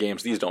tournament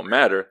games, these don't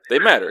matter. They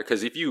matter,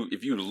 because if you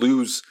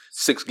lose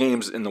 6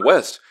 games in the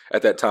West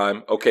at that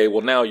time, okay,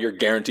 well now you're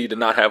guaranteed to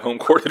not have home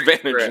court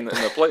advantage in the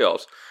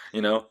playoffs.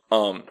 You know,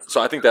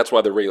 so I think that's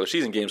why they're regular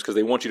season games, because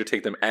they want you to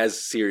take them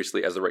as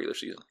seriously as the regular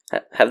season.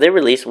 Have they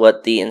released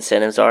what the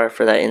incentives are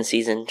for that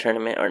in-season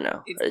tournament or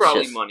no? It's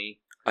probably just money.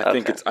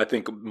 I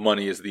think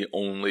money is the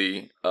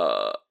only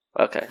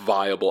Okay.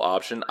 viable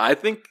option. I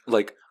think,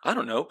 like, I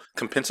don't know,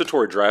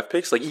 compensatory draft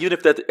picks. Like, even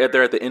if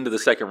they're at the end of the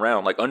second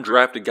round, like,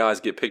 undrafted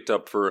guys get picked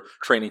up for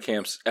training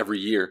camps every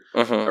year,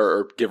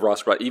 or give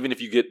roster spot. Even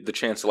if you get the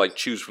chance to, like,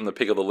 choose from the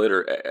pick of the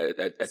litter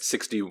at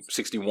 60,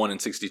 61,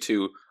 and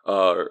 62,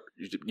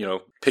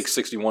 pick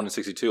 61 and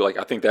 62. Like,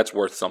 I think that's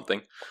worth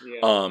something.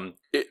 Yeah.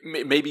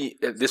 Maybe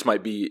this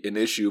might be an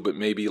issue, but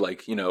maybe,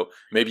 like,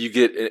 maybe you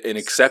get an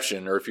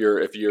exception, or if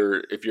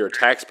you're a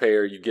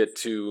taxpayer, you get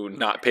to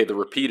not pay the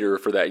repeater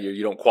for that year.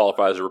 You don't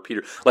qualify as a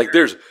repeater. Like,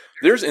 there's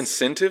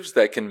incentives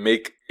that can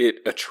make it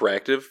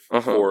attractive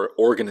for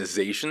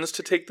organizations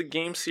to take the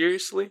game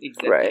seriously.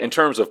 Exactly. Right. In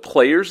terms of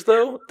players,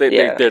 though,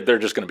 they're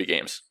just going to be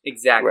games.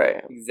 Exactly.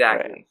 Right.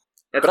 Exactly. Right.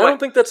 That's But why, I don't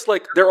think that's,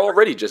 like, they're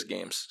already just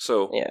games.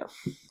 So Yeah.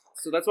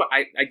 So that's why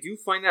I do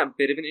find that a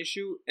bit of an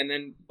issue.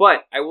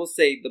 But I will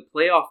say the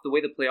way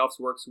the playoffs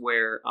works,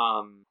 where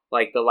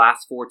like the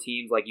last 4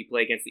 teams, like, you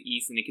play against the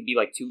East, and it could be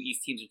like 2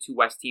 East teams or 2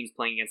 West teams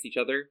playing against each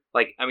other.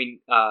 Like, I mean,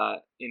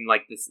 in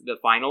like the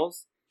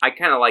finals, I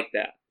kind of like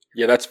that.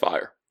 yeah, that's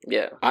fire.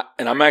 Yeah.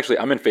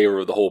 I'm in favor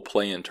of the whole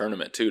play-in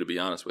tournament too. To be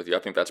honest with you, I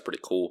think that's pretty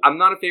cool. I'm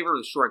not in favor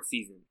of the short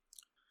season.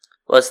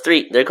 Well, it's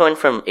 3. They're going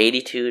from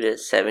 82 to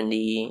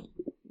 79.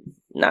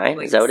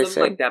 Like, Is that what it something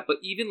said? like that. But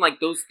even like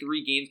those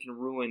 3 games can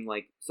ruin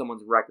like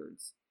someone's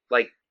records.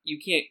 Like, you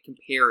can't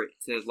compare it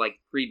to like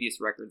previous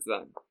records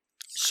then.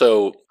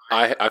 So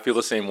I feel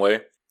the same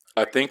way.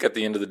 I think at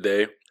the end of the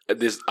day,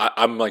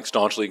 I'm like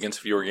staunchly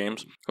against fewer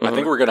games. I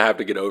think we're gonna have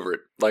to get over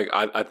it. Like,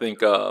 I think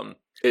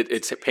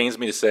it pains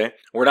me to say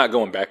we're not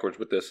going backwards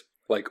with this.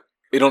 Like,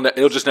 it'll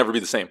just never be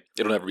the same.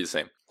 It'll never be the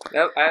same.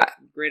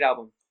 Great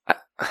album.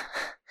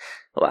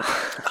 Wow.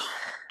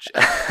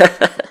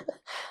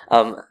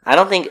 I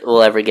don't think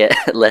we'll ever get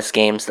less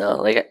games though.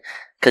 Like,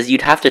 because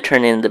you'd have to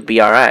turn in the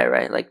BRI,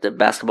 right? Like the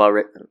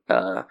basketball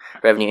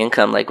revenue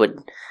income. Like,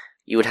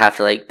 you would have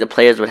to, like, the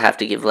players would have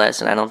to give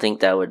less, and I don't think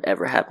that would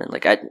ever happen.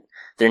 Like,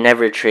 they're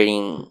never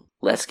trading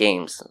less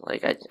games.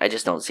 Like, I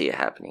just don't see it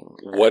happening.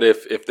 What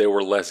if there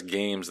were less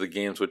games, the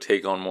games would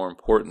take on more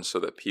importance so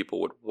that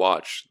people would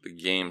watch the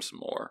games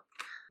more?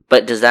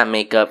 But does that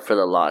make up for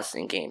the loss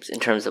in games in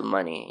terms of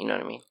money? You know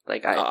what I mean?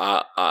 Like,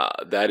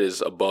 that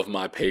is above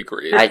my pay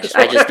grade. I just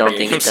don't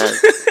think it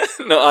does.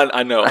 No,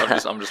 I know.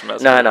 I'm just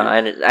messing. No, with no.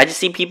 you. I just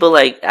see people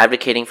like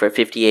advocating for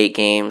 58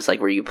 games, like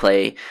where you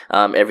play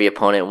every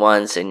opponent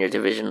once in your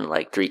division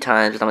like 3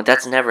 times. I'm like,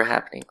 that's never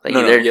happening. Like,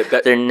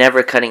 they're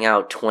never cutting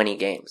out 20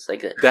 games.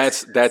 Like,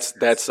 that's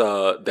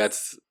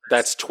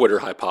Twitter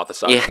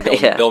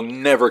hypothesizing. They'll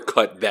never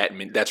cut that.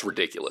 That's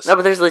ridiculous. No,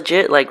 but there's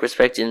legit like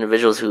respected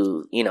individuals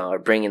who are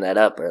bringing that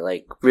up, or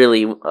like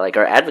really like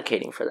are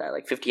advocating for that.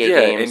 Like 58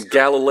 games. And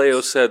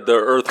Galileo said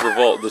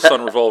the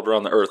sun revolved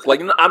around the Earth.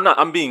 Like,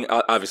 I'm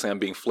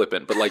being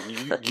flippant, but like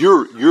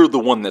you're the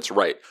one that's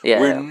right. Yeah,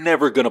 we're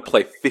never gonna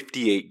play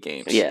 58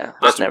 games. Yeah,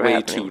 that's never way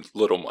happening. too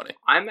little money.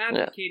 I'm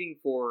advocating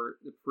for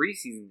the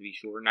preseason to be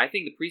short, and I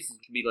think the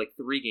preseason should be like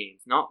 3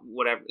 games, not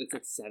whatever. It's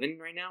like 7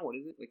 right now. What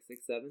is it? Like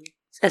 6, 7?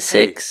 It's at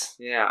 6.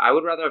 Yeah, I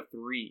would rather have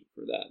 3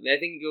 for that. I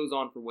think it goes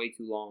on for way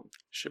too long.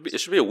 It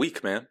should be a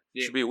week, man.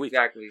 It should be a week.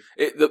 Exactly.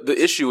 The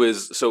issue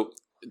is, so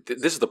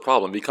this is the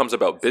problem. It becomes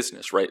about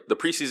business, right? The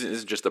preseason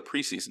isn't just the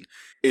preseason.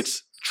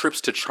 It's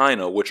trips to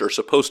China, which are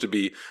supposed to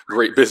be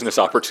great business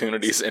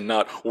opportunities and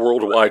not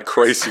worldwide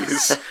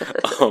crises.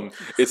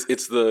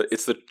 It's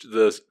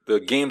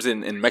the games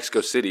in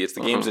Mexico City. It's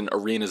the games in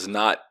arenas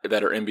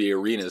that are NBA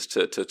arenas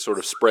to sort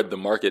of spread the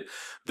market.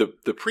 The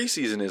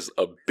preseason is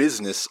a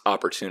business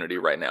opportunity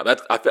right now.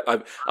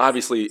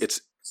 Obviously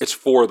it's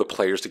for the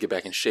players to get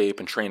back in shape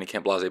and train and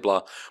camp, blah, blah,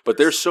 blah. But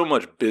there's so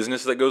much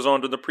business that goes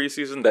on to the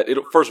preseason that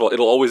first of all,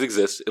 it'll always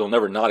exist. It'll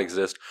never not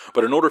exist.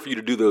 But in order for you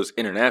to do those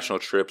international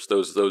trips,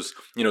 those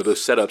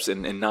setups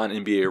in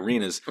non-NBA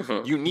arenas,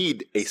 you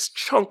need a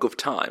chunk of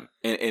time.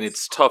 And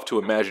it's tough to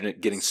imagine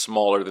it getting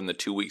smaller than the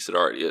 2 weeks it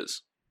already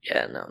is.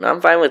 Yeah, no,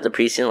 I'm fine with the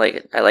preseason.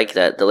 Like, I like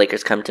that the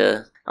Lakers come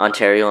to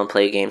Ontario and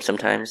play games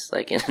sometimes,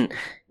 like in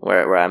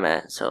where I'm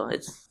at. So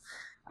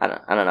I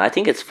don't know. I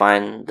think it's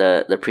fine,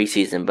 the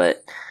preseason,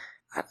 but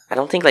I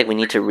don't think like we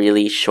need to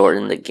really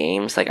shorten the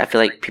games. Like, I feel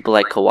like people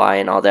like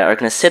Kawhi and all that are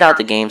going to sit out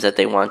the games that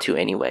they want to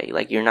anyway.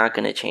 Like, you're not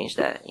going to change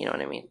that. You know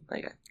what I mean?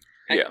 Like,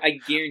 I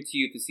guarantee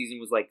you, if the season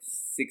was like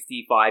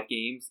 65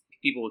 games,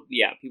 people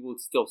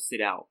would still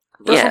sit out.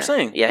 That's what I'm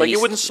saying. Yeah, like, it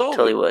wouldn't solve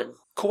totally it. Would.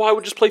 Kawhi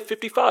would just play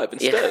 55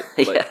 instead.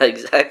 Yeah, like, yeah,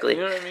 exactly.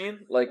 You know what I mean?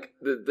 Like,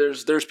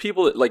 there's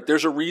people that, like,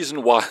 there's a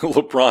reason why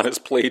LeBron has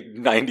played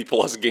 90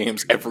 plus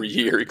games every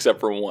year except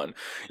for one.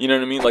 You know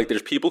what I mean? Like,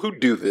 there's people who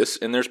do this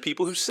and there's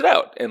people who sit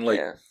out, and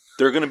like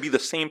they're gonna be the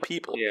same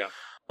people. Yeah.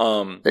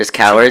 There's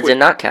cowards and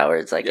not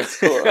cowards. Like, it's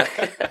cool.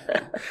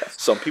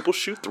 Some people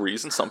shoot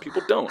threes and some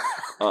people don't.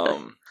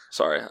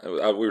 Sorry,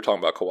 we were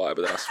talking about Kawhi,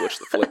 but then I switched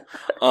the flip.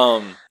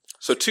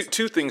 So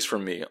two things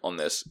from me on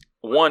this.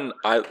 One,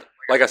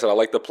 like I said, I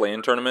like the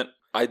play-in tournament.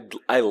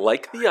 I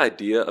like the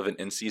idea of an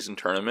in-season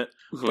tournament,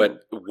 but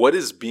what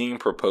is being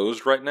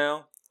proposed right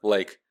now,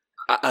 like,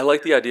 I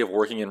like the idea of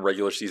working in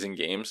regular season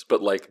games,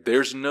 but like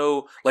there's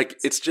no like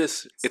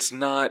it's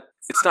not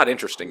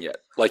interesting yet.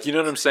 Like, you know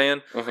what I'm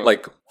saying? Mhm.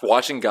 Like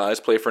watching guys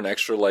play for an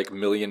extra like $1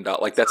 million,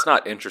 like that's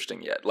not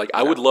interesting yet. Like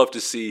I would love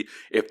to see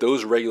if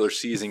those regular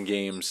season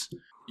games,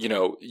 you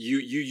know, you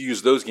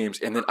use those games,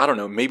 and then I don't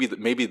know, maybe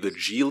the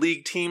G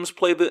League teams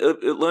play the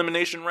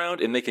elimination round,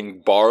 and they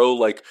can borrow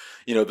like,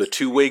 you know, the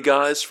two-way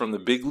guys from the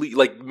big league,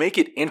 like make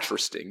it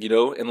interesting, you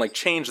know, and like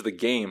change the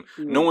game.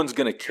 No one's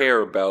gonna care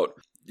about,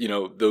 you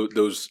know,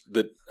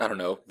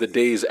 the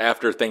days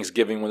after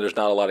Thanksgiving when there's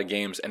not a lot of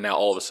games, and now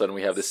all of a sudden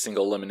we have this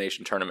single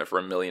elimination tournament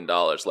for $1 million.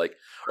 Like,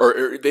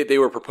 or they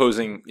were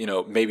proposing, you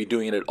know, maybe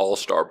doing it at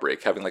All-Star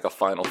break, having like a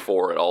Final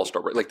Four at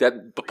All-Star break, like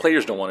that. The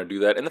players don't want to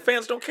do that, and the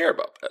fans don't care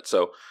about that.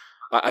 So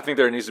I think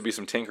there needs to be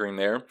some tinkering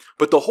there.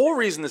 But the whole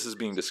reason this is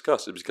being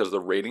discussed is because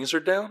the ratings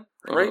are down,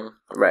 right?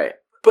 Mm-hmm. Right.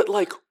 But,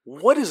 like,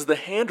 what is the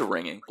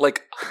hand-wringing?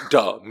 Like,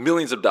 duh,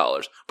 millions of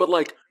dollars. But,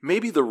 like,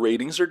 maybe the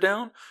ratings are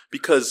down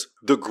because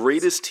the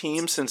greatest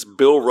team since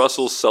Bill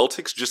Russell's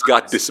Celtics just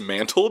got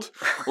dismantled.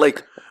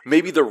 Like,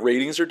 maybe the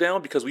ratings are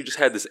down because we just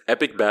had this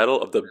epic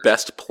battle of the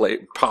best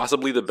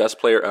possibly the best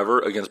player ever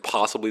against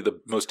possibly the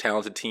most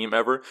talented team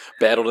ever,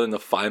 battled in the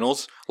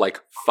finals,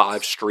 like,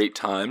 5 straight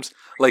times.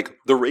 Like,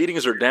 the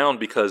ratings are down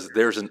because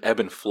there's an ebb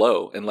and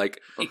flow. And, like,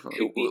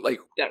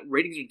 that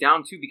ratings are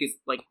down, too, because,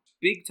 like,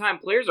 big-time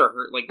players are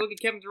hurt. Like, look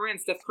at Kevin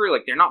Durant, Steph Curry.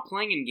 Like, they're not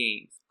playing in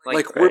games.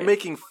 Like we're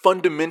making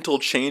fundamental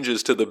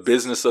changes to the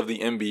business of the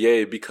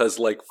NBA because,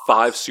 like,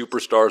 5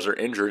 superstars are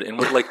injured. And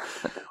we're like,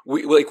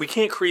 we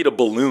can't create a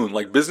balloon.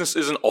 Like, business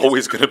isn't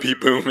always going to be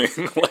booming.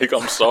 Like,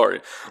 I'm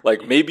sorry.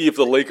 Like, maybe if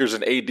the Lakers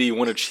and AD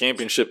win a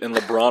championship and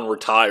LeBron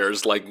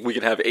retires, like, we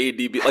can have AD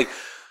be, like,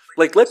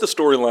 let the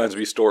storylines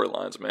be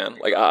storylines, man.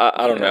 Like,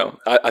 I don't know.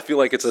 I feel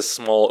like it's a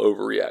small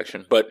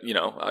overreaction, but, you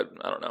know, I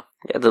don't know.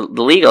 Yeah, the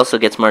league also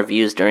gets more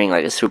views during,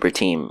 like, a super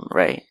team,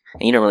 right?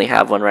 And you don't really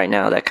have one right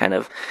now that kind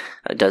of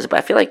does it. But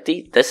I feel like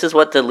this is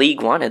what the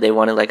league wanted. They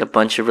wanted, like, a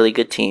bunch of really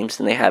good teams,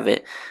 and they have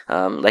it.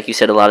 Like you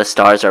said, a lot of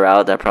stars are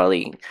out. That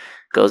probably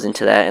goes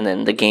into that. And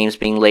then the games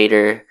being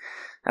later.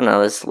 I don't know.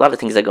 There's a lot of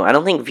things that go. I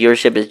don't think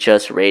viewership is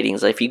just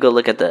ratings. Like, if you go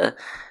look at the,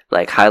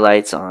 like,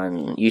 highlights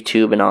on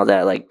YouTube and all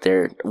that, like,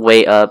 they're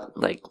way up.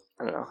 Like,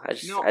 I don't know.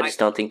 I just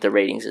don't think the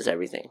ratings is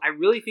everything. I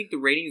really think the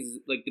ratings,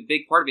 like, the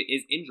big part of it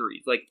is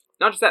injuries. Like,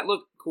 not just that.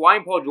 Look, Kawhi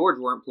and Paul George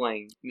weren't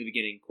playing in the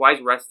beginning.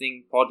 Kawhi's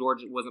resting. Paul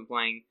George wasn't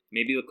playing.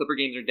 Maybe the Clipper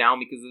games are down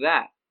because of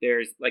that.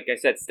 There's, like I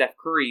said, Steph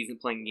Curry isn't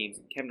playing games.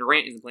 Kevin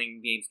Durant isn't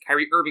playing games.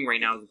 Kyrie Irving right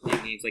now isn't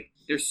playing games. Like,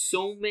 there's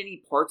so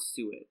many parts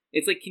to it.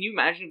 It's like, can you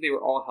imagine if they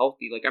were all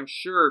healthy? Like, I'm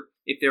sure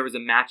if there was a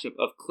matchup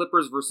of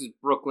Clippers versus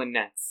Brooklyn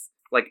Nets,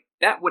 like,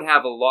 that would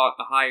have a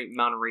high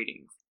amount of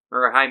ratings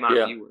or a high amount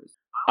of viewers.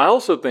 I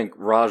also think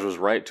Raj was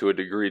right to a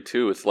degree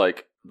too. It's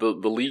like the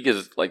league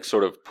has, like,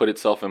 sort of put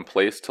itself in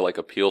place to, like,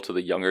 appeal to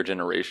the younger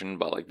generation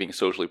by, like, being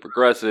socially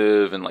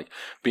progressive and, like,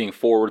 being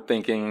forward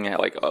thinking,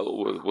 like,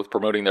 with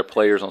promoting their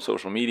players on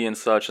social media and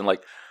such. And,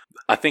 like,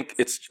 I think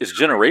it's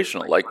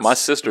generational. Like, my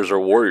sisters are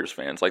Warriors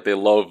fans. Like, they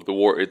love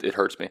the it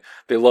hurts me.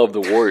 They love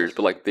the Warriors,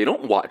 but, like, they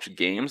don't watch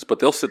games, but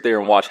they'll sit there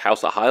and watch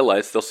House of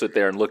Highlights. They'll sit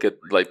there and look at,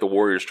 like, the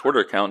Warriors Twitter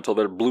account until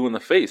they're blue in the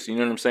face. You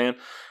know what I'm saying?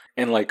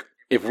 And, like,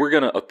 if we're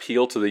gonna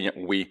appeal to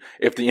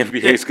if the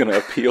NBA is gonna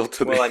appeal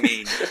to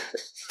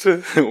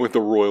with the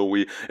royal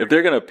we, if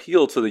they're gonna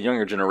appeal to the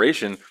younger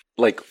generation,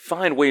 like,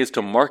 find ways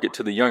to market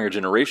to the younger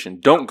generation.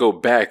 Don't go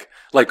back,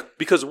 like,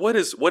 because what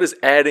is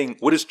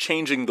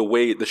changing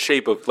the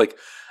shape of, like,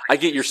 I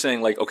get you're saying,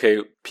 like,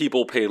 okay,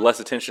 people pay less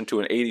attention to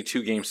an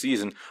 82 game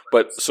season,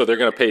 but so they're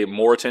gonna pay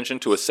more attention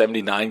to a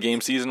 79 game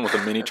season with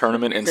a mini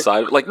tournament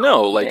inside. Like,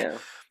 no, like. Yeah.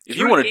 If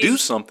you want to do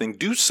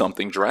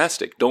something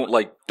drastic.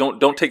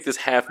 Don't take this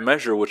half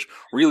measure, which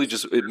really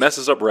just, it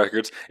messes up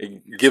records.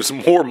 It gives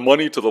more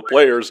money to the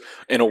players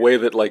in a way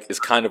that, like, is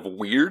kind of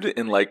weird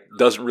and, like,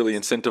 doesn't really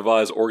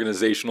incentivize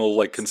organizational,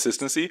 like,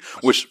 consistency,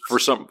 which for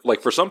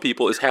some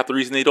people is half the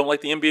reason they don't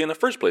like the NBA in the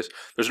first place.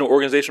 There's no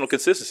organizational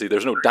consistency.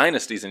 There's no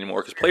dynasties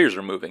anymore because players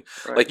are moving.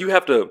 Right. Like, you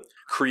have to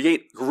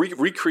recreate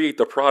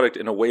the product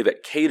in a way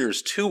that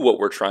caters to what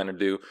we're trying to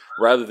do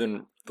rather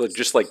than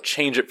just, like,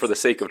 change it for the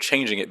sake of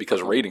changing it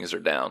because ratings are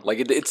down. Like,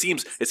 it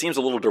seems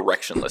a little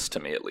directionless to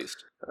me, at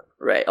least.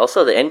 Right.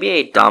 Also, the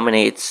NBA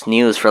dominates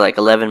news for, like,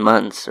 11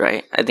 months,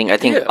 right? I think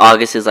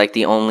August is, like,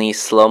 the only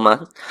slow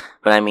month.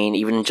 But I mean,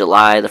 even in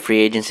July, the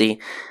free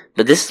agency.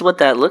 But this is what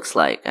that looks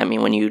like. I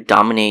mean, when you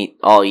dominate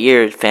all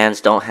year,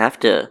 fans don't have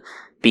to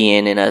be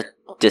in a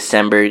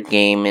December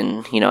game,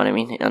 and you know what I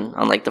mean,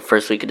 on like the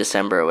first week of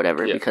December or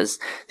whatever, because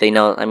they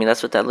know. I mean,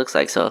 that's what that looks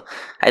like. So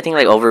I think,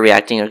 like,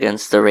 overreacting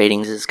against the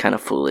ratings is kind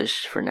of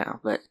foolish for now.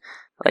 But,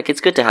 like,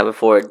 it's good to have a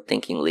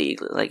forward-thinking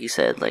league, like you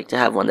said, like, to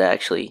have one that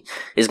actually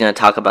is going to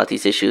talk about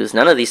these issues.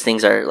 None of these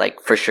things are,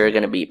 like, for sure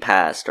going to be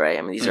passed, right?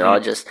 I mean, these are all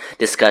just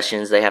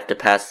discussions. They have to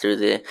pass through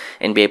the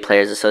NBA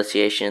Players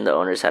Association. The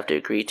owners have to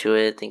agree to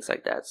it, things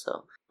like that.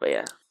 So, but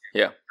yeah.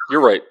 You're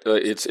right.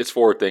 It's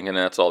forward thinking, and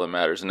that's all that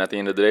matters. And at the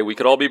end of the day, we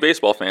could all be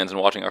baseball fans and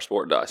watching our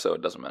sport die, so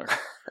it doesn't matter.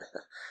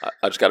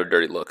 I just got a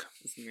dirty look.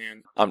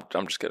 Man. I'm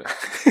just kidding.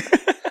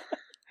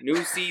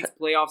 New seeds,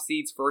 playoff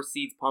seeds, first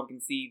seeds,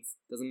 pumpkin seeds.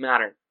 Doesn't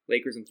matter.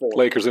 Lakers in 4.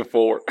 Lakers in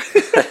 4. I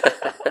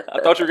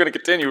thought you were going to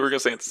continue. We were going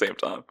to say it at the same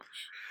time.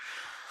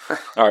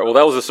 All right. Well,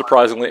 that was a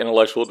surprisingly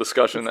intellectual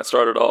discussion that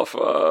started off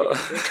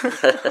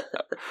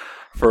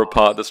for a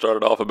pod that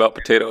started off about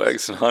potato,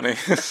 eggs, and honey.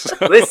 So,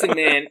 listen,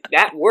 man,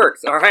 that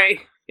works. All right,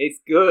 it's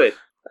good.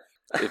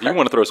 If you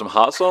want to throw some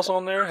hot sauce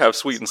on there, have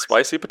sweet and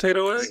spicy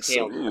potato eggs.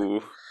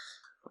 Ooh.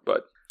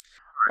 But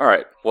all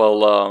right.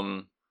 Well,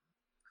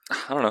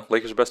 I don't know.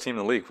 Lakers are best team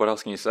in the league. What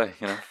else can you say?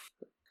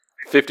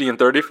 50 and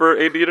 30 for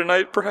AD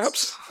tonight,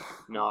 perhaps?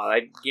 No,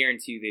 I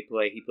guarantee you he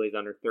plays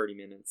under 30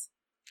 minutes.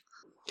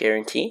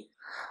 Guarantee?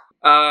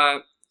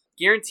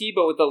 Guarantee,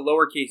 but with a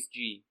lowercase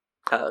g.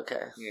 Oh,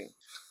 okay. Yeah.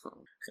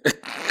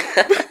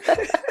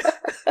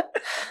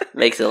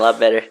 Makes it a lot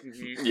better.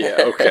 Mm-hmm. Yeah,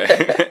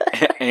 okay.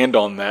 And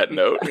on that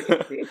note,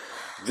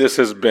 this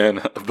has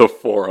been The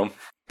Forum.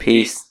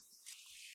 Peace.